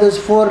cursed by those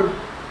 4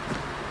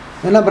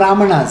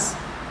 Brahmanas.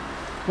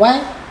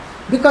 Why?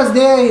 Because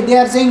they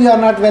are saying you are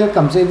not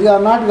welcome. So if you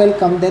are not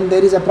welcome, then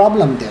there is a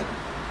problem there.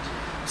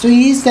 So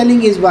he is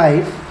telling his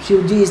wife,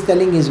 Shivji is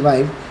telling his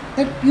wife,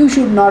 that you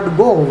should not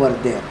go over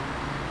there.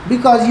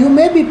 Because you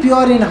may be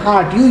pure in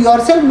heart, you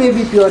yourself may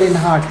be pure in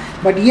heart,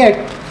 but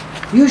yet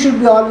you should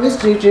be always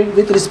treated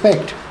with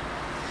respect.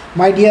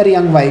 My dear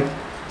young wife,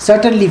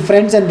 certainly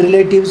friends and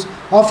relatives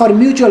offer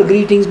mutual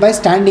greetings by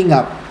standing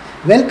up,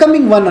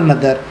 welcoming one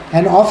another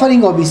and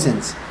offering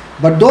obeisance.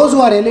 But those who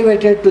are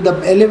elevated to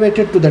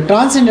the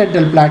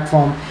transcendental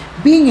platform,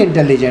 being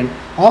intelligent,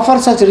 offer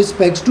such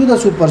respects to the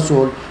super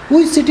soul who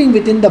is sitting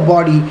within the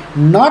body,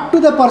 not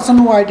to the person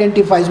who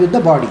identifies with the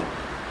body.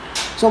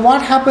 So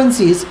what happens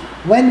is,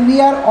 when we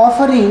are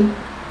offering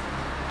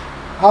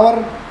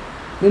our,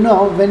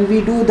 when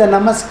we do the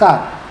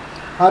namaskar,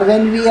 or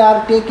when we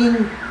are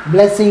taking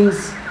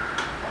blessings,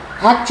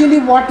 actually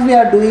what we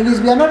are doing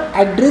is we are not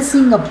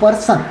addressing a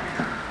person.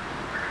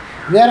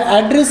 We are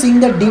addressing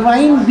the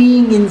divine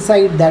being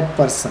inside that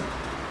person.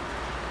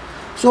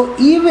 So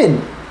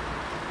even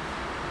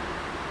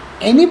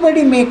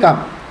anybody may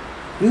come,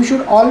 you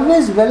should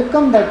always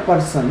welcome that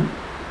person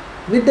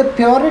with the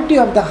purity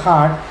of the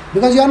heart,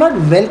 because you are not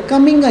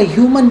welcoming a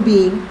human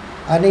being,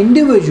 an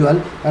individual,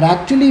 you are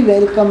actually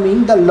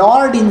welcoming the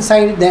Lord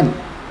inside them.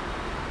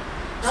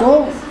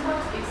 So this is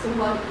what it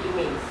symbolically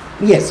means.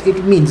 Yes,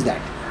 it means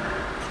that.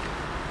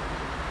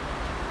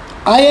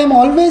 I am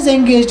always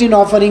engaged in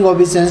offering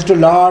obeisance to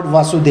Lord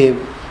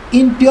Vasudeva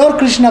in pure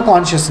Krishna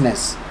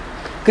consciousness.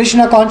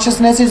 Krishna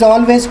consciousness is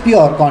always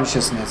pure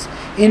consciousness,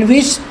 in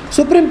which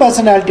Supreme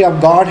Personality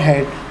of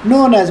Godhead,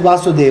 known as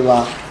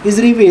Vasudeva,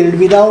 is revealed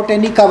without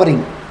any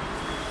covering.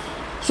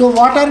 So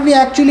what are we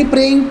actually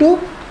praying to?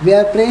 We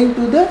are praying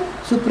to the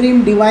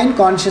Supreme Divine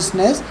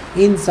Consciousness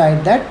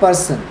inside that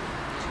person.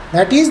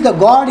 That is the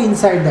God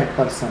inside that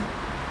person.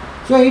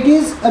 So it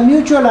is a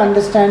mutual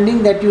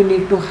understanding that you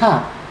need to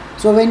have.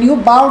 So when you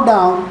bow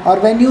down or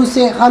when you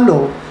say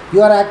hello,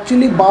 you are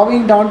actually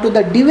bowing down to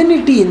the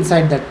divinity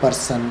inside that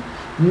person,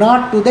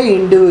 not to the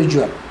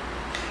individual.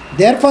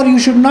 Therefore you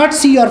should not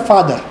see your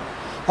father,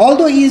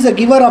 although he is a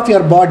giver of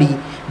your body,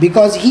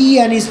 because he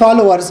and his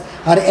followers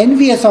are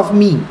envious of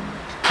me.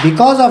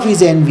 Because of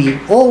his envy,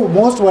 O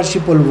most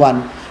worshipful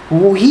one,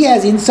 who he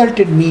has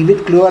insulted me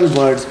with cruel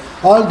words,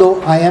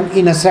 although I am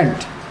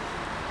innocent.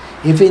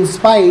 If in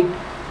spite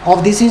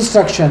of this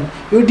instruction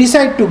you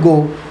decide to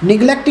go,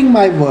 neglecting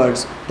my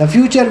words, the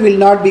future will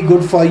not be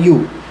good for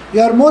you.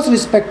 You are most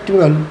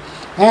respectable,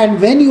 and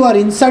when you are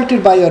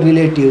insulted by your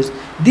relatives,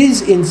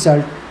 this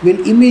insult will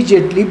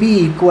immediately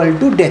be equal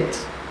to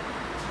death.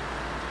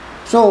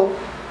 So,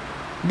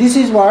 this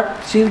is what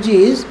Shivji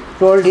is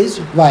told his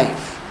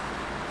wife.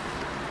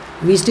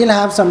 We still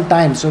have some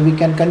time, so we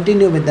can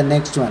continue with the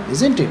next one,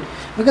 isn't it?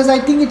 Because I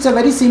think it's a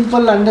very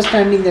simple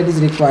understanding that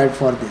is required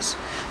for this.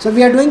 So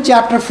we are doing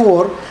chapter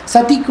 4,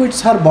 Sati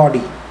quits her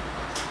body.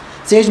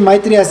 Sage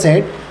Maitreya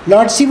said,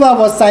 Lord Shiva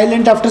was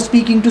silent after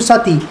speaking to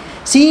Sati.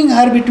 Seeing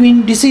her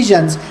between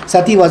decisions,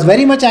 Sati was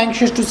very much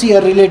anxious to see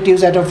her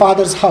relatives at her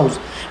father's house.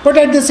 But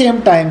at the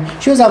same time,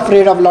 she was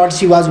afraid of Lord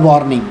Shiva's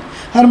warning.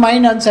 Her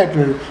mind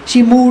unsettled,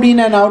 she moved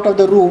in and out of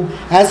the room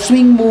as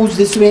swing moves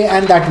this way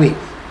and that way.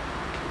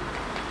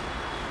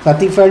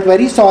 Sati felt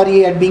very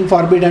sorry at being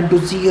forbidden to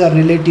see her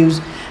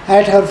relatives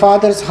at her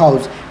father's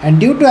house, and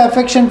due to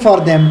affection for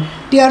them,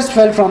 tears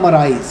fell from her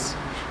eyes.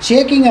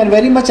 Shaking and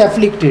very much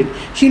afflicted,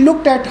 she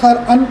looked at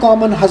her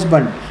uncommon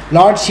husband,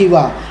 Lord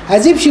Shiva,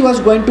 as if she was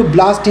going to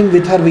blast him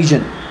with her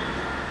vision.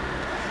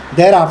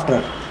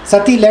 Thereafter,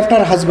 Sati left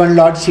her husband,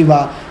 Lord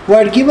Shiva, who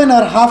had given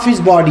her half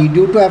his body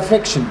due to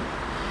affection.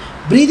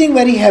 Breathing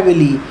very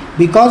heavily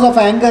because of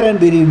anger and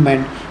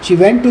bereavement, she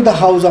went to the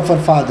house of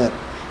her father.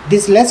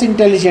 This less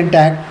intelligent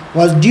act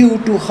was due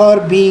to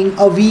her being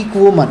a weak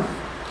woman.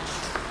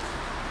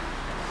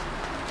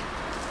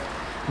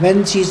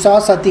 When she saw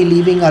Sati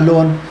leaving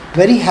alone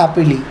very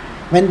happily,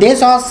 when they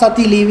saw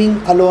Sati leaving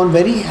alone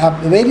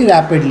very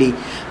rapidly,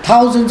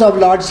 thousands of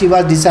Lord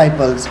Shiva's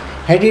disciples,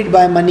 headed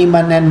by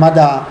Maniman and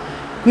Mada,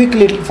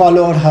 quickly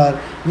followed her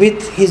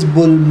with his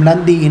bull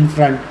Nandi in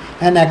front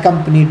and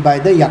accompanied by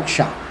the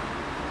Yaksha.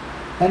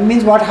 That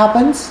means what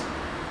happens?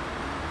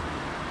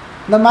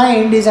 The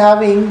mind is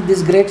having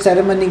this great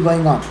ceremony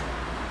going on.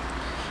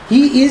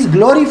 He is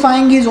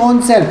glorifying his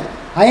own self.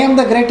 I am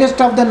the greatest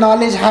of the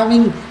knowledge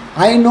having,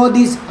 I know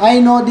this,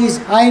 I know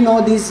this, I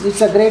know this.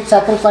 It's a great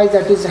sacrifice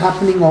that is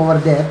happening over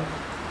there.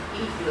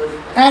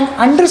 And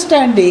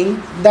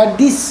understanding that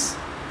this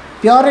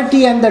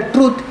purity and the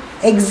truth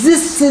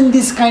exists in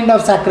this kind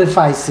of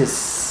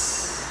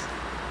sacrifices.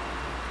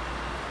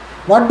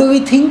 What do we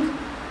think?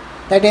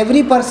 That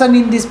every person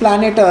in this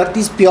planet Earth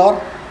is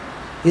pure,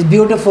 is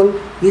beautiful,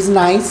 is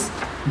nice,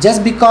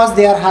 just because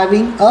they are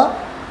having a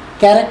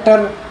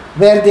character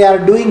where they are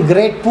doing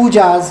great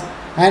pujas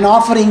and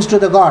offerings to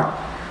the God.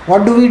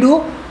 What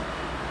do?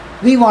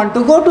 We want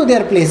to go to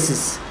their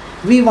places.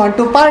 We want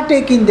to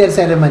partake in their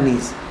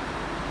ceremonies.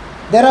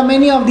 There are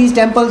many of these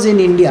temples in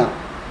India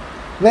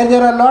where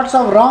there are lots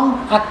of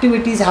wrong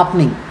activities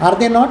happening. Are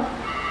they not?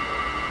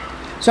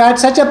 So at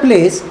such a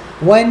place,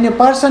 when a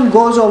person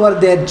goes over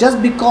there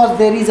just because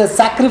there is a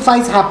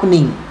sacrifice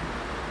happening,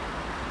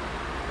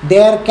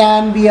 there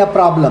can be a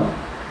problem.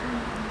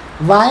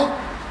 Why?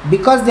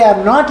 Because they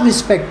are not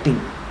respecting.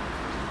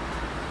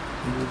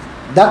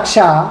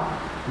 Daksha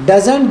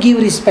doesn't give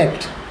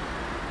respect.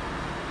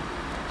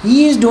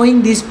 He is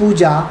doing this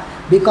puja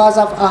because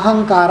of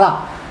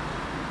ahankara.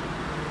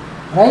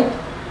 Right?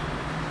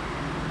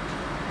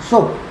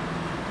 So,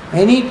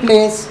 any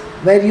place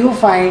where you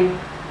find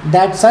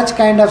that such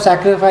kind of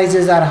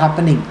sacrifices are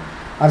happening,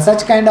 or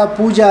such kind of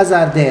pujas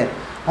are there,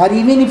 or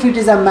even if it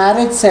is a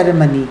marriage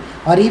ceremony,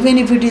 or even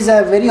if it is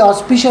a very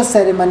auspicious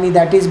ceremony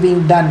that is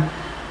being done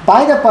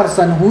by the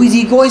person who is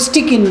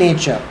egoistic in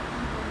nature,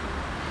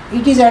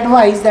 it is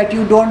advised that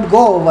you don't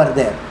go over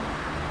there.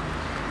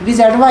 It is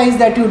advised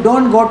that you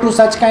don't go to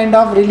such kind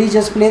of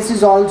religious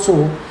places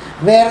also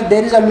where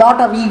there is a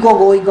lot of ego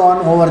going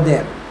on over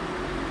there.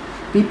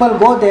 People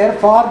go there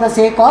for the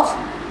sake of,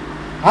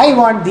 I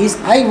want this,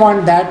 I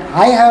want that,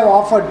 I have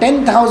offered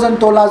 10,000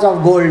 tolas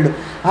of gold,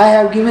 I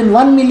have given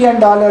 $1 million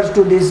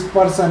to this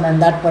person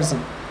and that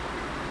person.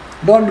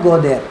 Don't go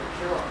there.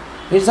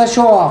 It's a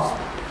show off.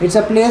 It's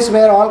a place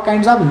where all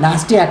kinds of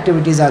nasty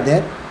activities are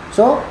there.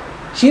 So,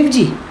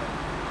 Shivji,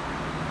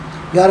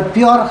 your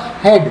pure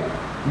head,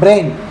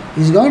 brain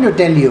is going to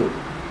tell you,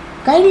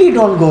 kindly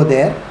don't go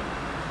there.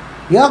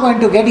 You are going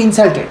to get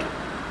insulted.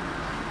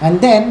 And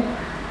then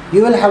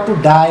you will have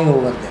to die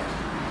over there.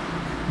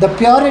 The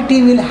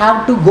purity will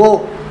have to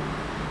go.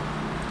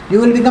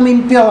 You will become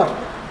impure.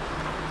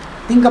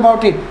 Think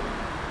about it.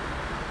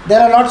 There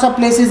are lots of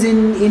places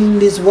in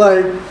this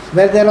world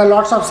where there are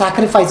lots of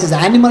sacrifices,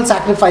 animal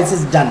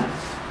sacrifices done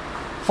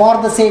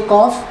for the sake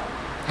of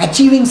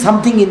achieving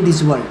something in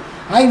this world.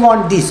 I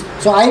want this,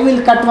 so I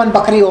will cut one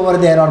bakri over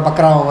there or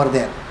bakra over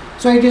there.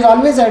 So it is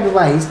always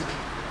advised,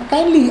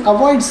 kindly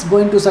avoid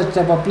going to such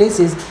type of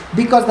places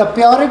because the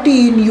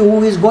purity in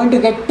you is going to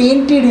get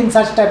tainted in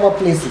such type of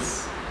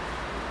places.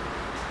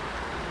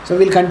 So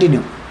we'll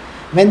continue.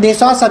 When they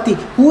saw Sati,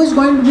 who is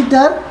going with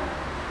her?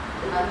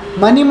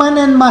 Maniman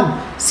and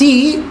Man.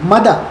 See,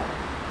 mother.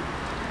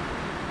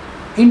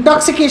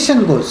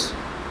 Intoxication goes.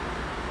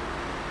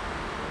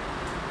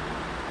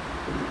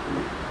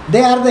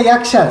 They are the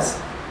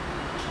yakshas.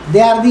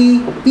 They are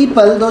the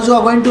people, those who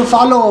are going to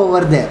follow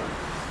over there.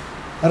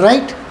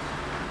 Right?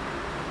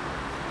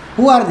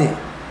 Who are they?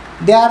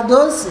 They are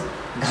those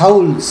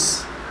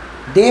ghouls.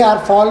 They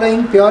are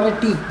following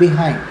purity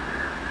behind.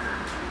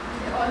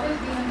 They always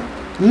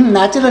behind.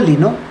 Naturally,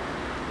 no?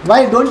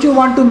 Why don't you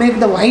want to make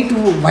the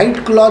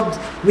white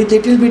cloth with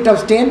little bit of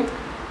stain?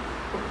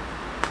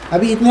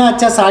 अभी इतना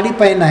अच्छा साड़ी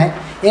पहना है,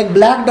 एक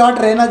black dot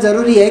रहना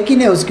जरूरी है कि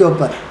नहीं उसके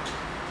ऊपर,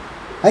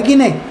 है कि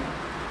नहीं?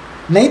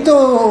 नहीं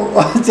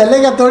तो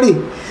चलेगा थोड़ी.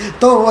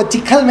 तो वो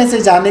चिखल में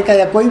से जाने का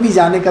या कोई भी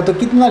जाने का तो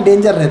कितना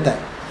डेंजर रहता है.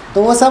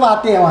 तो वो सब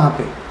आते हैं वहाँ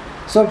पे.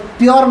 सो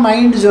प्योर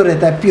माइंड जो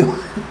रहता है,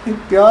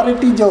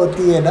 प्योरिटी जो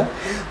होती है ना,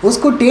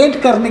 उसको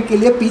टेंट करने के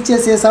लिए पीछे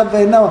से सब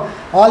है ना,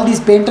 all this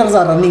painters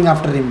are running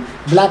after him.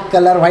 Black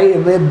colour, white,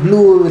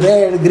 blue,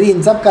 red,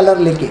 green, सब कलर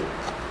लेके.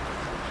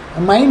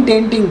 Mind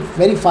tenting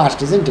very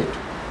fast, isn't it?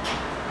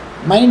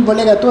 Mind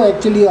बोलेगा तो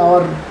एक्चुअली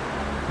और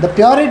the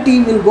purity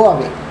will go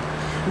away.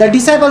 The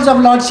disciples of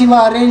Lord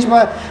Shiva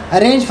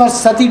arranged for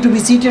Sati to be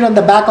seated on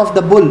the back of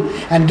the bull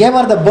and gave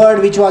her the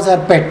bird which was her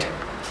pet.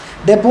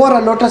 They bore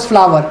a lotus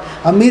flower,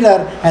 a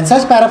mirror and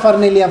such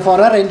paraphernalia for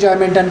her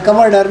enjoyment and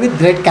covered her with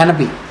great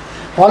canopy.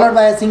 Followed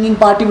by a singing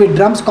party with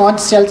drums,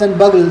 conch shells and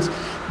bugles,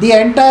 the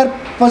entire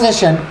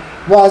procession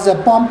was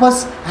as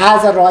pompous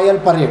as a royal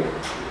parade.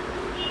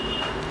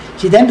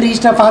 She then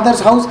reached her father's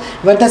house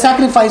where the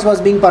sacrifice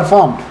was being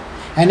performed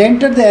and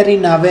entered the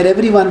arena where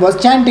everyone was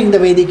chanting the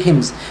Vedic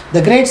hymns.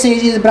 The great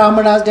sages,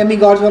 brahmanas,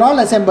 demigods were all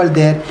assembled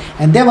there,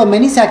 and there were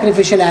many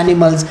sacrificial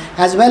animals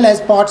as well as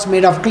pots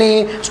made of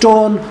clay,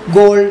 stone,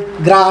 gold,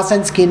 grass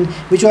and skin,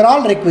 which were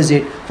all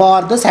requisite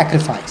for the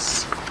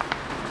sacrifice.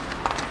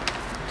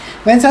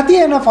 When Sati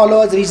and her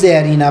followers reached the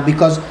arena,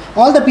 because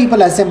all the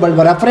people assembled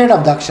were afraid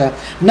of Daksha,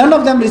 none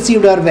of them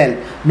received her well.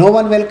 No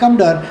one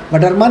welcomed her,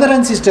 but her mother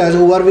and sisters,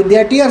 who were with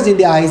their tears in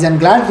their eyes and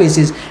glad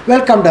faces,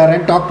 welcomed her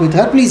and talked with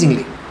her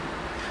pleasingly.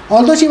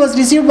 Although she was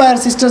received by her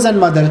sisters and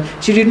mother,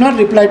 she did not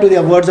reply to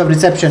their words of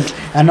reception,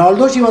 and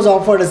although she was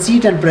offered a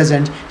seat and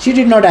present, she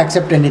did not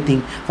accept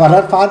anything, for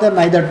her father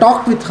neither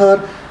talked with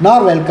her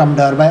nor welcomed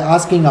her by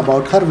asking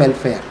about her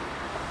welfare.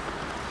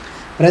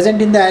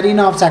 Present in the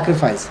arena of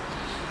sacrifice,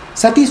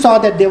 Sati saw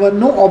that there were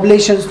no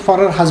oblations for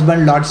her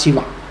husband Lord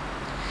Shiva.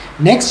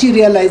 Next she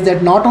realized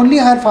that not only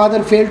her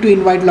father failed to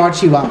invite Lord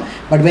Shiva,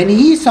 but when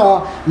he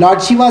saw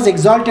Lord Shiva's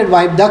exalted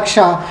wife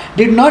Daksha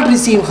did not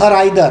receive her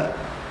either.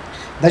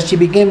 Thus she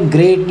became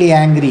greatly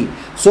angry,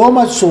 so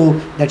much so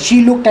that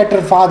she looked at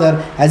her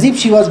father as if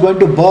she was going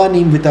to burn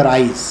him with her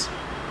eyes.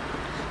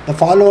 The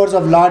followers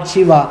of Lord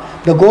Shiva,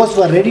 the ghosts,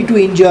 were ready to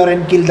injure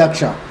and kill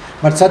Daksha,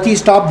 but Sati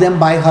stopped them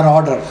by her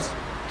orders.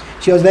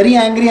 She was very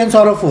angry and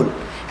sorrowful,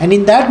 and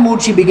in that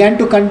mood she began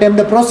to condemn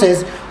the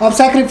process of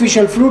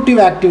sacrificial fruitive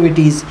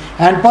activities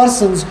and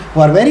persons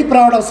who are very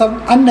proud of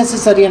some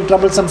unnecessary and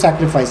troublesome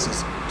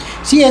sacrifices.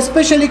 She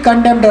especially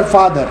condemned her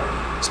father,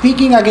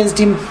 speaking against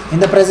him in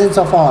the presence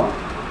of all.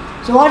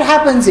 So what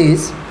happens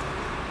is,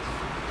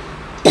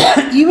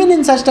 even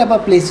in such type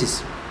of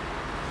places,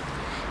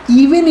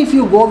 even if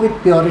you go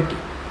with purity,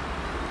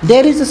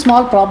 there is a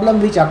small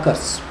problem which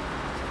occurs.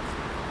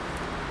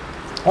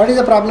 What is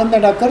the problem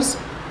that occurs?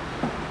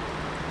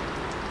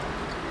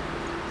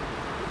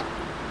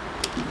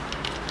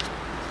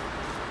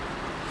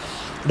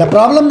 The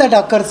problem that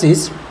occurs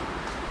is,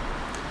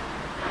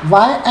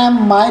 why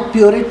am my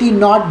purity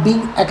not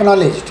being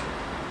acknowledged?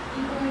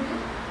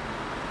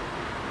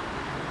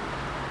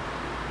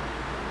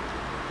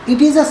 It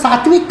is a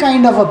sattvic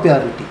kind of a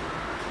purity.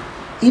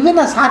 Even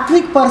a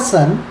sattvic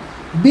person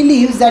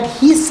believes that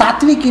he is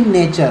sattvic in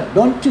nature,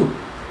 don't you?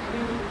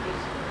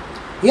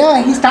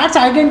 Yeah, he starts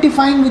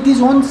identifying with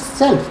his own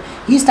self.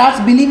 He starts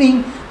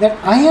believing that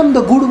I am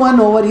the good one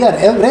over here.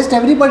 Rest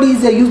everybody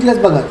is a useless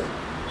bugger.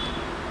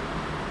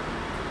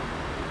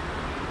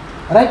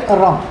 Right or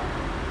wrong?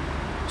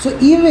 So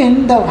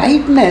even the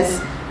whiteness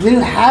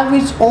will have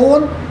its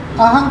own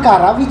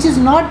ahankara, which is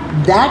not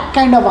that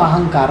kind of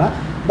ahankara,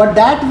 but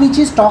that which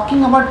is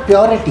talking about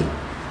purity.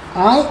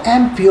 I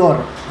am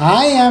pure,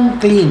 I am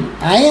clean,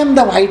 I am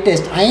the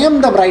whitest, I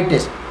am the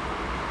brightest.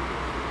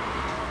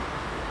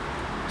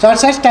 So at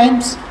such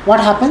times, what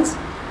happens?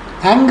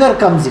 Anger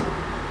comes in.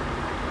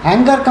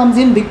 Anger comes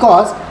in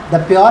because the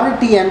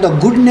purity and the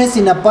goodness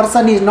in a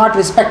person is not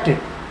respected.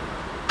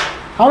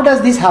 How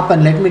does this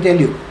happen? Let me tell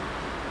you.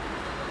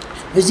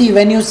 You see,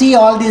 when you see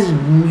all these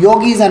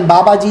yogis and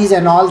babajis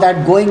and all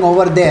that going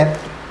over there,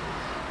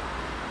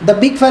 the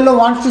big fellow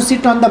wants to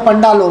sit on the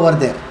pandal over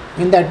there,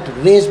 in that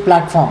raised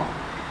platform.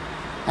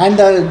 And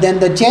then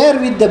the chair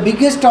with the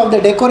biggest of the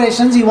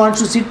decorations, he wants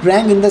to sit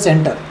bang in the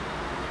center.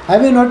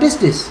 Have you noticed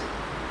this?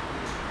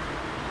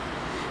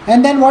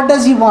 And then what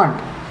does he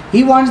want?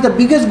 He wants the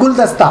biggest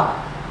guldasta.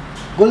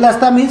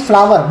 Guldasta means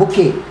flower,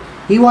 bouquet.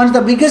 He wants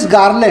the biggest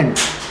garland.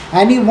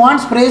 And he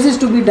wants praises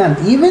to be done.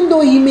 Even though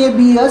he may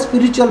be a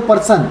spiritual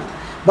person,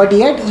 but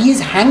yet he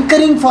is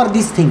hankering for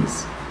these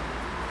things.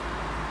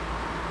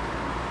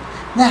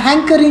 The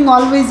hankering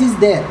always is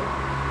there.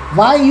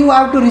 Why you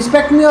have to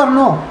respect me or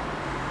no?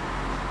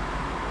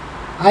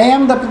 I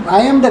am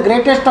the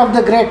greatest of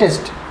the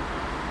greatest.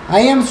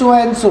 I am so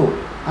and so.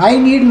 I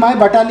need my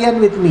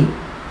battalion with me.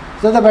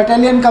 So the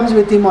battalion comes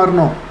with him or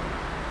no?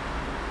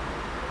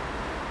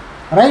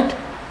 Right?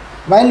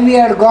 While we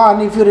had gone,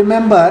 if you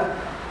remember,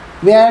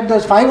 we had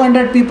those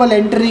 500 people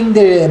entering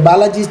the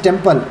Balaji's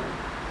temple.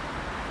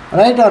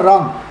 Right or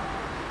wrong?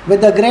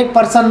 With the great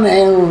person,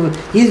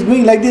 he is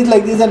doing like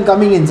this and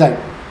coming inside.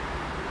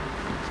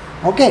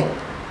 Okay?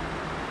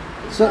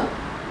 So,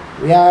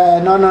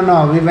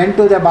 no. We went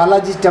to the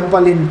Balaji's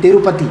temple in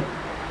Tirupati.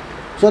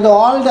 So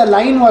all the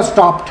line was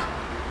stopped.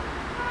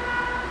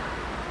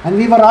 And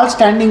we were all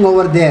standing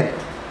over there.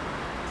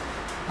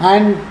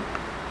 And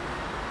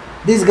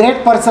this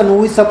great person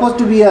who is supposed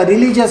to be a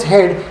religious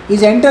head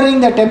is entering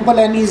the temple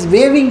and is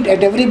waving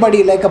at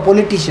everybody like a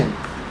politician.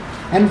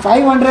 And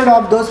 500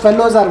 of those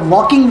fellows are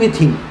walking with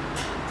him.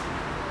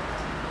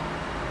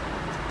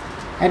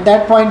 At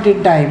that point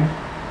in time,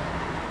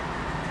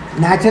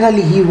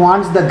 naturally he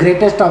wants the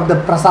greatest of the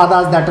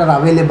prasadas that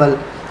are available.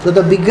 So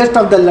the biggest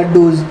of the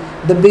laddus,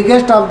 the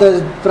biggest of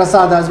the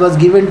prasadas was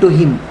given to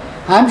him.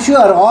 I am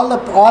sure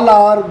all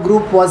our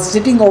group was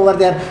sitting over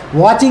there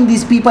watching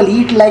these people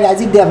eat like as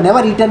if they have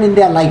never eaten in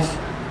their life.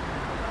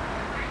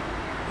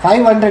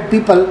 500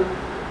 people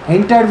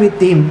entered with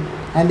him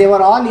and they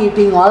were all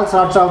eating all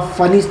sorts of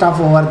funny stuff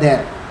over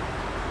there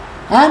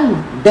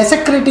and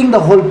desecrating the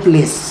whole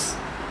place.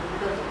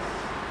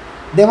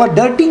 They were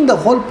dirtying the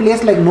whole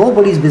place like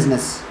nobody's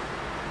business.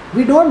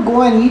 We don't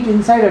go and eat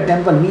inside a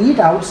temple, we eat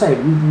outside.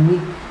 We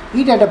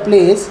eat at a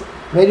place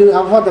where you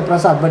offer the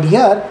prasad. But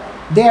here,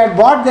 they had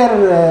bought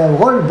their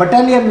whole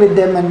battalion with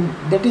them and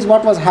that is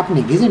what was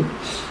happening, isn't it?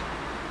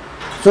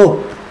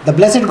 So, the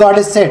blessed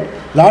goddess said,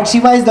 Lord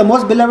Shiva is the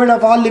most beloved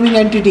of all living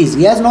entities.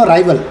 He has no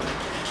rival.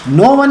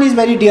 No one is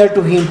very dear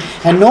to him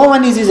and no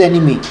one is his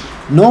enemy.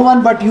 No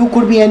one but you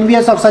could be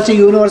envious of such a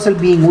universal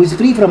being who is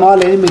free from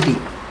all enmity.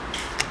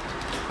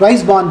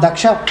 Twice born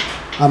Daksha,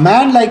 a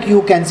man like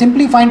you can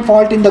simply find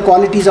fault in the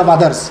qualities of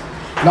others.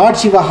 Lord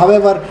Shiva,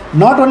 however,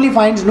 not only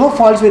finds no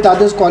faults with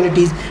others'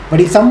 qualities, but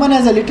if someone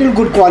has a little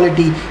good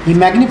quality, he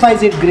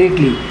magnifies it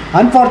greatly.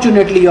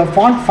 Unfortunately, you have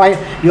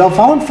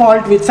found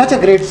fault with such a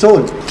great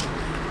soul.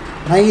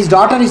 Now his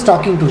daughter is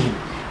talking to him.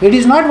 It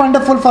is not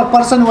wonderful for a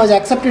person who has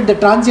accepted the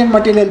transient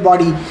material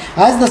body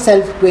as the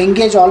self to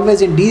engage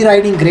always in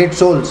deriding great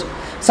souls.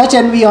 Such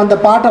envy on the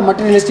part of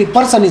materialistic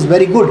person is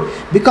very good,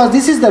 because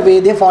this is the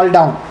way they fall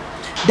down.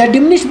 They are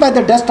diminished by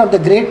the dust of the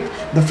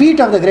feet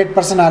of the great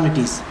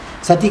personalities.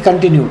 Sati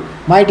continued,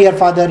 My dear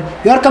father,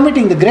 you are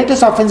committing the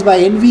greatest offense by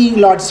envying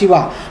Lord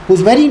Shiva,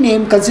 whose very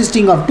name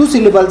consisting of two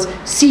syllables,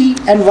 Si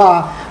and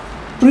Va,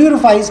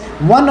 purifies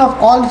one of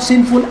all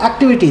sinful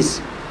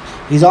activities.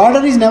 His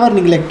order is never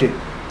neglected.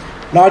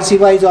 Lord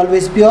Shiva is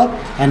always pure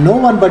and no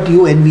one but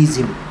you envies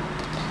him.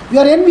 You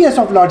are envious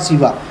of Lord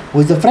Shiva,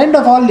 who is the friend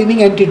of all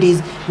living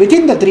entities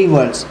within the three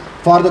worlds.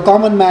 For the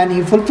common man,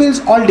 he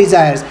fulfills all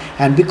desires,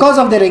 and because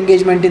of their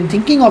engagement in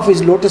thinking of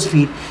his lotus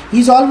feet,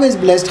 he is always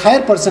blessed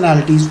higher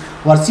personalities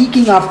who are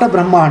seeking after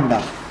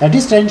Brahmanda, that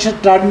is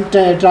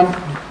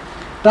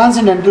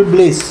transcendental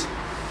bliss.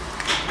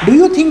 Do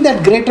you think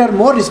that greater,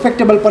 more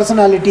respectable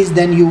personalities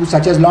than you,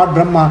 such as Lord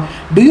Brahma,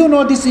 do you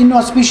know this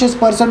inauspicious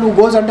person who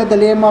goes under the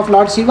name of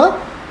Lord Shiva?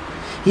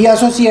 He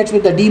associates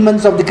with the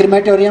demons of the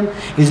crematorium.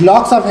 His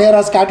locks of hair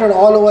are scattered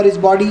all over his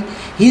body.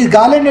 He is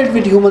garlanded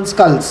with human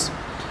skulls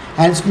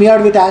and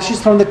smeared with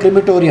ashes from the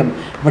crematorium.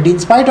 But in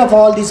spite of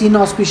all these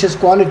inauspicious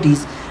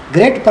qualities,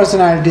 great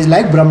personalities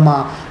like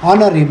Brahma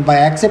honor him by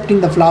accepting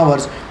the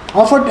flowers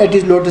offered at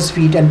his lotus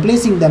feet and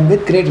placing them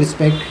with great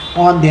respect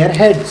on their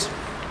heads.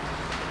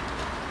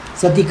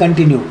 Sati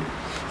continued,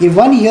 If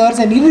one hears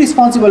an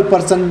irresponsible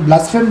person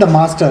blaspheme the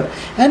master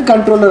and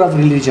controller of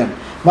religion,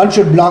 one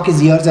should block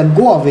his ears and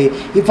go away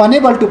if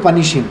unable to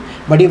punish him.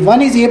 But if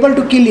one is able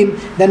to kill him,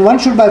 then one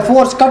should by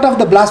force cut off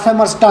the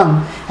blasphemer's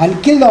tongue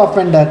and kill the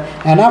offender,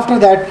 and after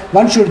that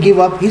one should give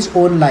up his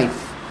own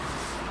life.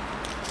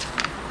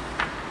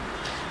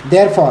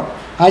 Therefore,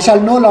 I shall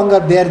no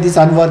longer bear this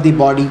unworthy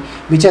body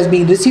which has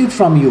been received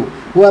from you,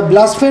 who have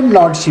blasphemed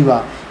Lord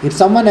Shiva. If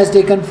someone has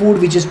taken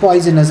food which is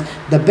poisonous,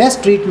 the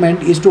best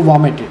treatment is to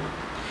vomit it.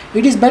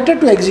 It is better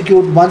to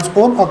execute one's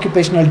own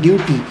occupational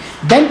duty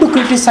than to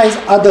criticize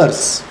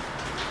others.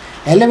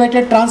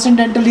 Elevated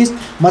transcendentalists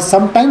must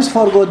sometimes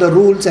forego the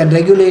rules and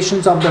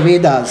regulations of the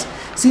Vedas,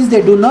 since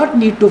they do not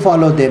need to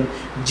follow them,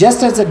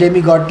 just as the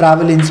demigod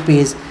travel in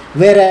space,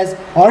 whereas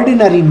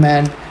ordinary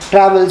man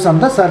travels on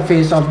the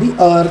surface of the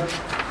earth.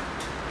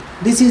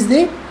 This is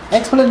the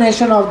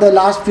explanation of the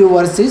last few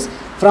verses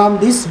from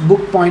this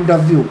book point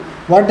of view.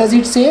 What does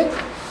it say?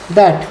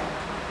 That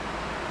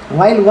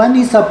while one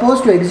is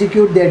supposed to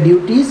execute their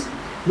duties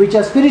which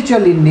are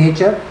spiritual in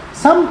nature,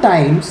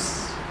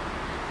 sometimes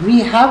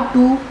we have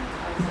to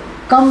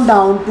come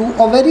down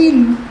to a very,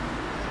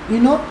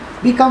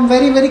 become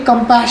very, very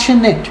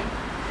compassionate,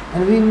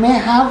 and we may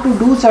have to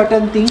do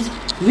certain things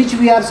which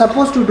we are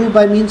supposed to do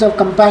by means of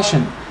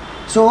compassion.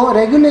 So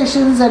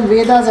regulations and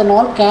Vedas and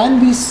all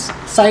can be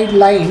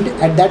sidelined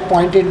at that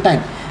point in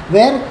time,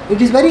 where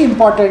it is very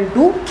important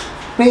to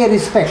pay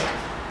respect.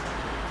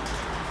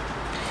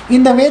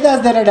 In the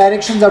Vedas, there are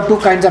directions of two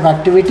kinds of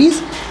activities.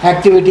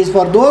 Activities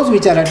for those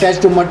which are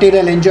attached to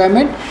material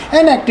enjoyment,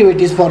 and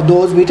activities for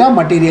those which are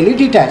materially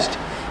detached.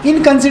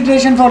 In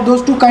consideration for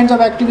those two kinds of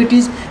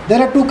activities,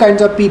 there are two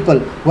kinds of people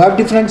who have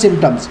different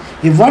symptoms.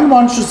 If one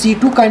wants to see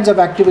two kinds of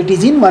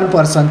activities in one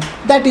person,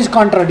 that is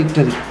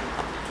contradictory.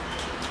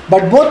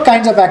 But both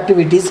kinds of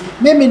activities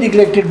may be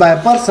neglected by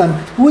a person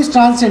who is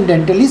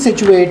transcendentally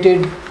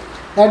situated.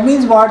 That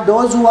means what?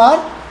 Those who are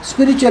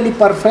spiritually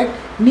perfect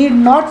need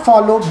not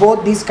follow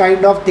both these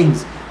kind of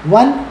things.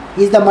 One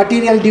is the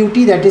material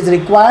duty that is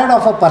required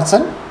of a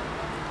person,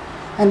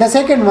 and the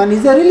second one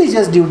is the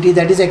religious duty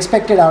that is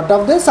expected out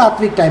of the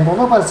sattvic type of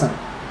a person.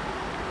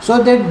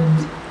 So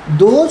that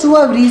those who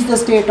have reached the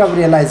state of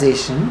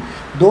realization,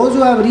 those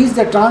who have reached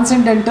the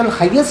transcendental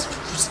highest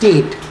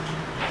state,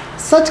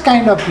 such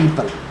kind of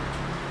people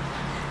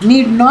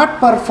need not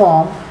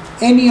perform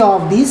any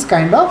of these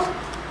kind of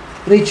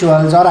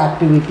rituals or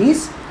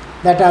activities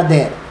that are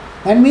there.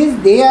 That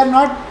means they are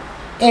not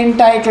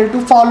entitled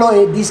to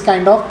follow these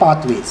kind of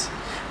pathways.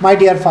 My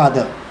dear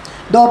father,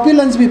 the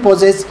opulence we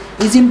possess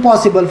is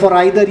impossible for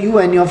either you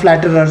and your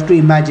flatterers to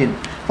imagine.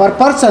 For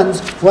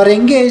persons who are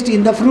engaged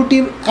in the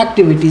fruitive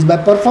activities by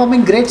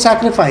performing great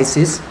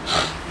sacrifices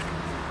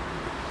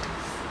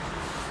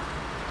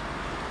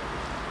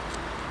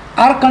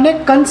are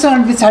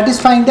concerned with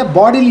satisfying their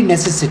bodily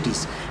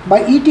necessities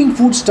by eating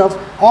foodstuff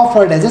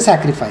offered as a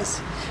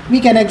sacrifice. We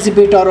can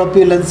exhibit our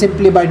opulence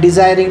simply by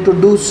desiring to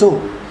do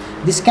so.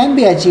 This can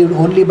be achieved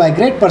only by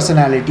great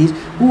personalities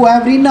who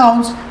have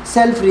renounced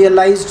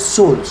self-realized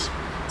souls.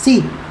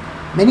 See,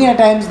 many a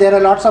times there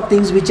are lots of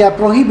things which are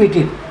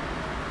prohibited.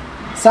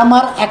 Some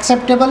are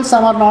acceptable,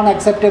 some are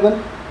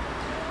non-acceptable.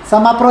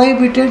 Some are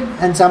prohibited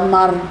and some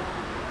are,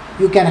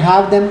 you can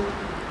have them.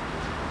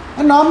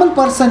 A normal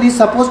person is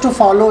supposed to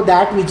follow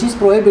that which is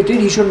prohibited,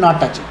 he should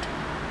not touch it.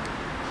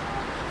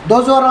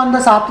 Those who are on the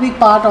sattvic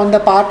path, on the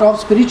path of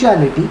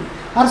spirituality,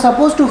 are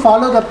supposed to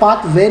follow the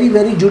path very,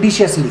 very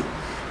judiciously,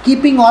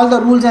 keeping all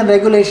the rules and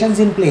regulations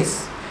in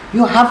place.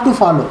 You have to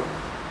follow.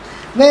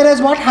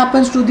 Whereas what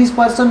happens to this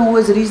person who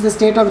has reached the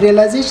state of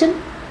realization?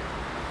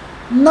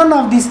 None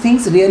of these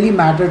things really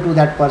matter to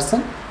that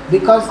person,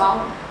 because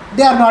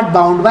they are not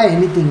bound by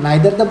anything,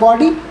 neither the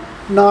body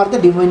nor the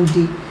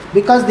divinity,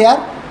 because they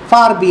are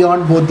far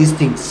beyond both these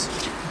things.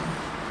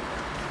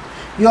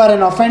 You are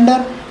an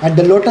offender at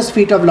the lotus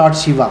feet of Lord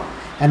Shiva,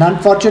 and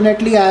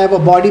unfortunately I have a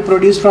body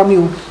produced from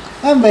you.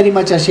 I am very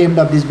much ashamed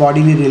of these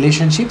bodily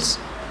relationships,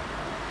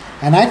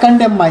 and I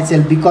condemn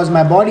myself because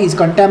my body is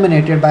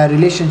contaminated by a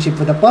relationship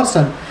with a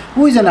person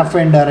who is an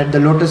offender at the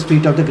lotus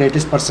feet of the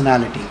greatest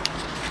personality.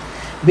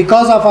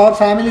 Because of our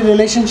family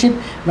relationship,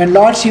 when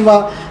Lord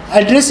Shiva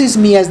addresses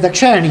me as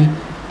Dakshayani,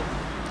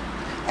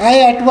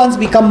 I at once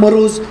become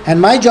morose, and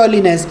my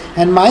jolliness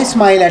and my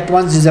smile at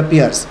once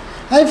disappears.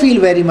 I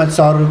feel very much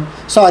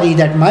sorry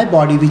that my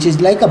body, which is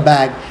like a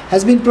bag,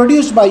 has been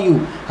produced by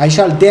you. I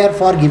shall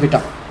therefore give it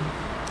up.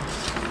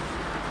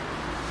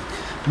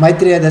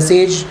 Maitreya the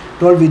sage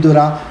told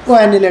Vidura, O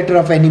annihilator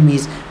of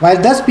enemies,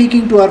 while thus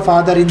speaking to her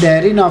father in the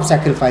arena of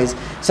sacrifice,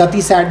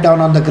 Sati sat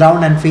down on the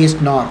ground and faced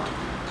north.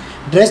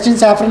 Dressed in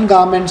saffron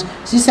garments,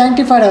 she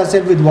sanctified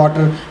herself with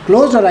water,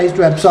 closed her eyes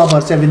to absorb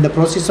herself in the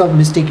process of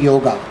mystic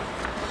yoga.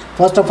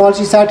 First of all,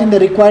 she sat in the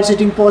required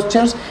sitting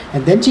postures,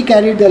 and then she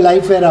carried the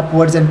life air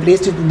upwards and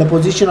placed it in the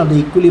position of the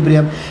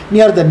equilibrium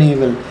near the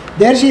navel.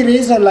 There she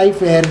raised her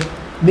life air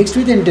mixed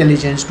with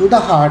intelligence to the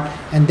heart,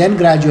 and then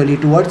gradually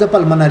towards the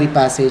pulmonary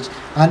passage,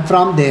 and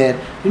from there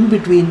in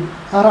between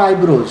her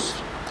eyebrows.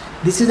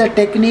 This is a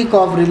technique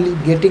of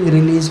getting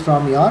release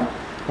from your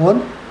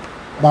own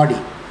body.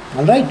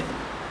 Alright?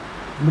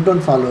 But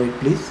don't follow it,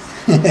 please.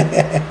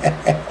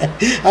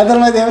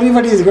 Otherwise,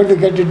 everybody is going to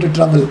get into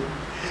trouble.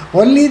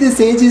 Only the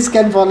sages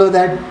can follow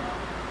that.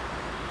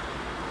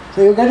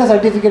 So you get a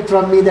certificate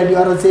from me that you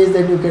are a sage,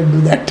 then you can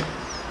do that.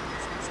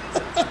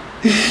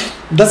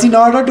 Thus, in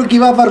order to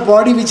give up her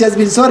body, which has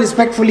been so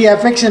respectfully,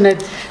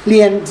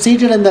 affectionately and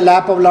seated in the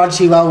lap of Lord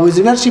Shiva, who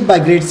is worshipped by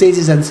great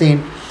sages and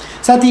saints,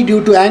 Sati,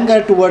 due to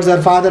anger towards her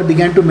father,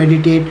 began to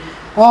meditate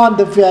on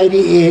the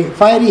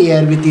fiery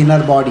air within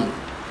her body.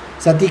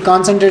 Sati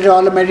concentrated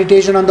all her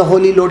meditation on the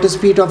holy lotus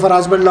feet of her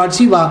husband Lord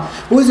Shiva,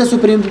 who is the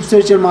supreme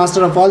spiritual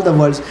master of all the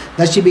worlds.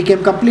 Thus she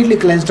became completely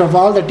cleansed of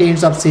all the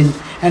taints of sin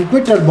and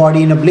quit her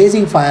body in a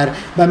blazing fire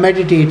by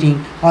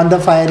meditating on the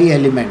fiery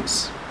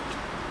elements.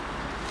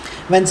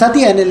 When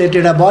Sati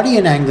annihilated her body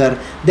in anger,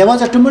 there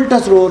was a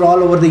tumultuous roar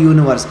all over the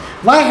universe.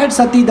 Why had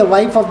Sati, the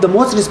wife of the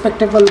most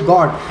respectable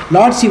god,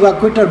 Lord Shiva,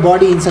 quit her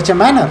body in such a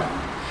manner?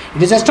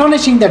 It is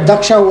astonishing that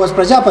Daksha, who was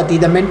Prajapati,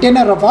 the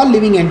maintainer of all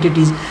living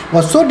entities,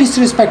 was so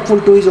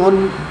disrespectful to his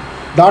own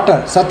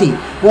daughter, Sati,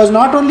 who was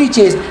not only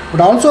chaste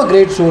but also a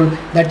great soul,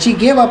 that she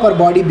gave up her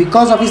body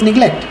because of his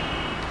neglect.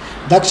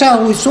 Daksha,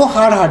 who is so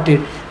hard-hearted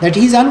that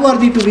he is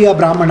unworthy to be a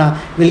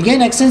Brahmana, will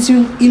gain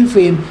extensive ill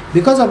fame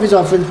because of his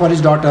offense for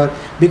his daughter,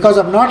 because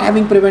of not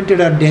having prevented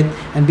her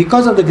death, and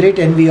because of the great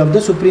envy of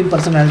the Supreme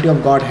Personality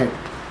of Godhead.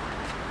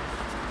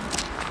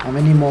 How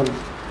many more?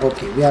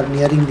 Okay, we are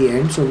nearing the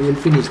end, so we will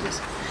finish this.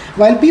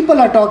 While people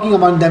are talking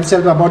among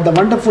themselves about the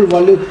wonderful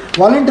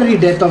voluntary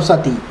death of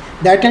Sati,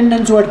 the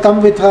attendants who had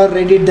come with her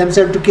readied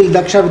themselves to kill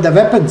Daksha with the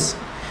weapons.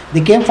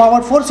 They came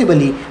forward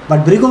forcibly,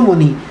 but Bhrigu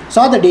Muni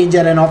saw the danger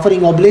and,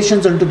 offering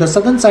oblations unto the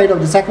southern side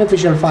of the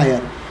sacrificial fire,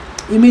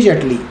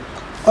 immediately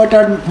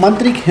uttered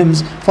mantric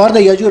hymns for the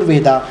Yajur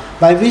Veda,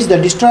 by which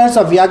the destroyers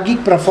of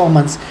Yaggic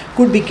performance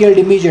could be killed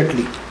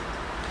immediately.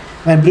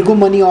 When Bhrigu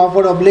Muni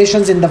offered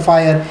oblations in the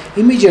fire,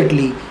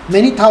 immediately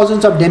many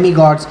thousands of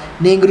demigods,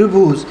 named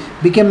Ribhus,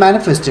 became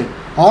manifested.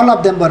 All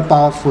of them were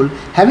powerful,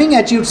 having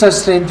achieved such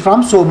strength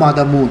from Soma,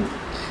 the moon.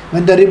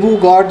 When the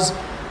Ribhu gods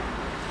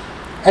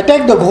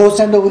attacked the ghosts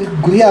and the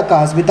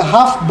Guhyakas with a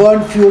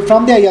half-burned fuel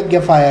from their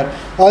Yagya fire,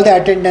 all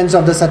the attendants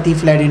of the Sati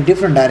fled in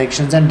different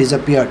directions and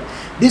disappeared.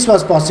 This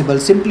was possible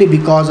simply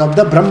because of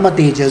the Brahma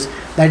Tejas,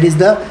 that is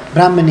the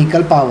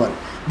Brahmanical power.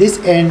 This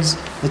ends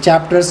the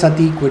chapter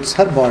Sati quits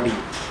her body.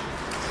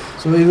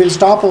 So we will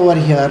stop over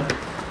here,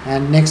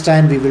 and next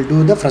time we will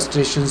do the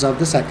frustrations of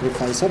the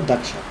sacrifice of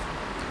Daksha.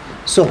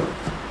 So,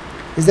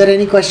 is there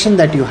any question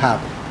that you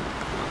have?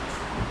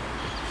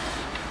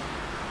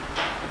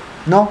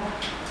 No?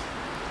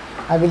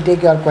 I will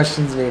take your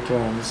questions later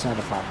on, it's not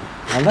a problem.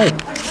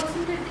 Alright?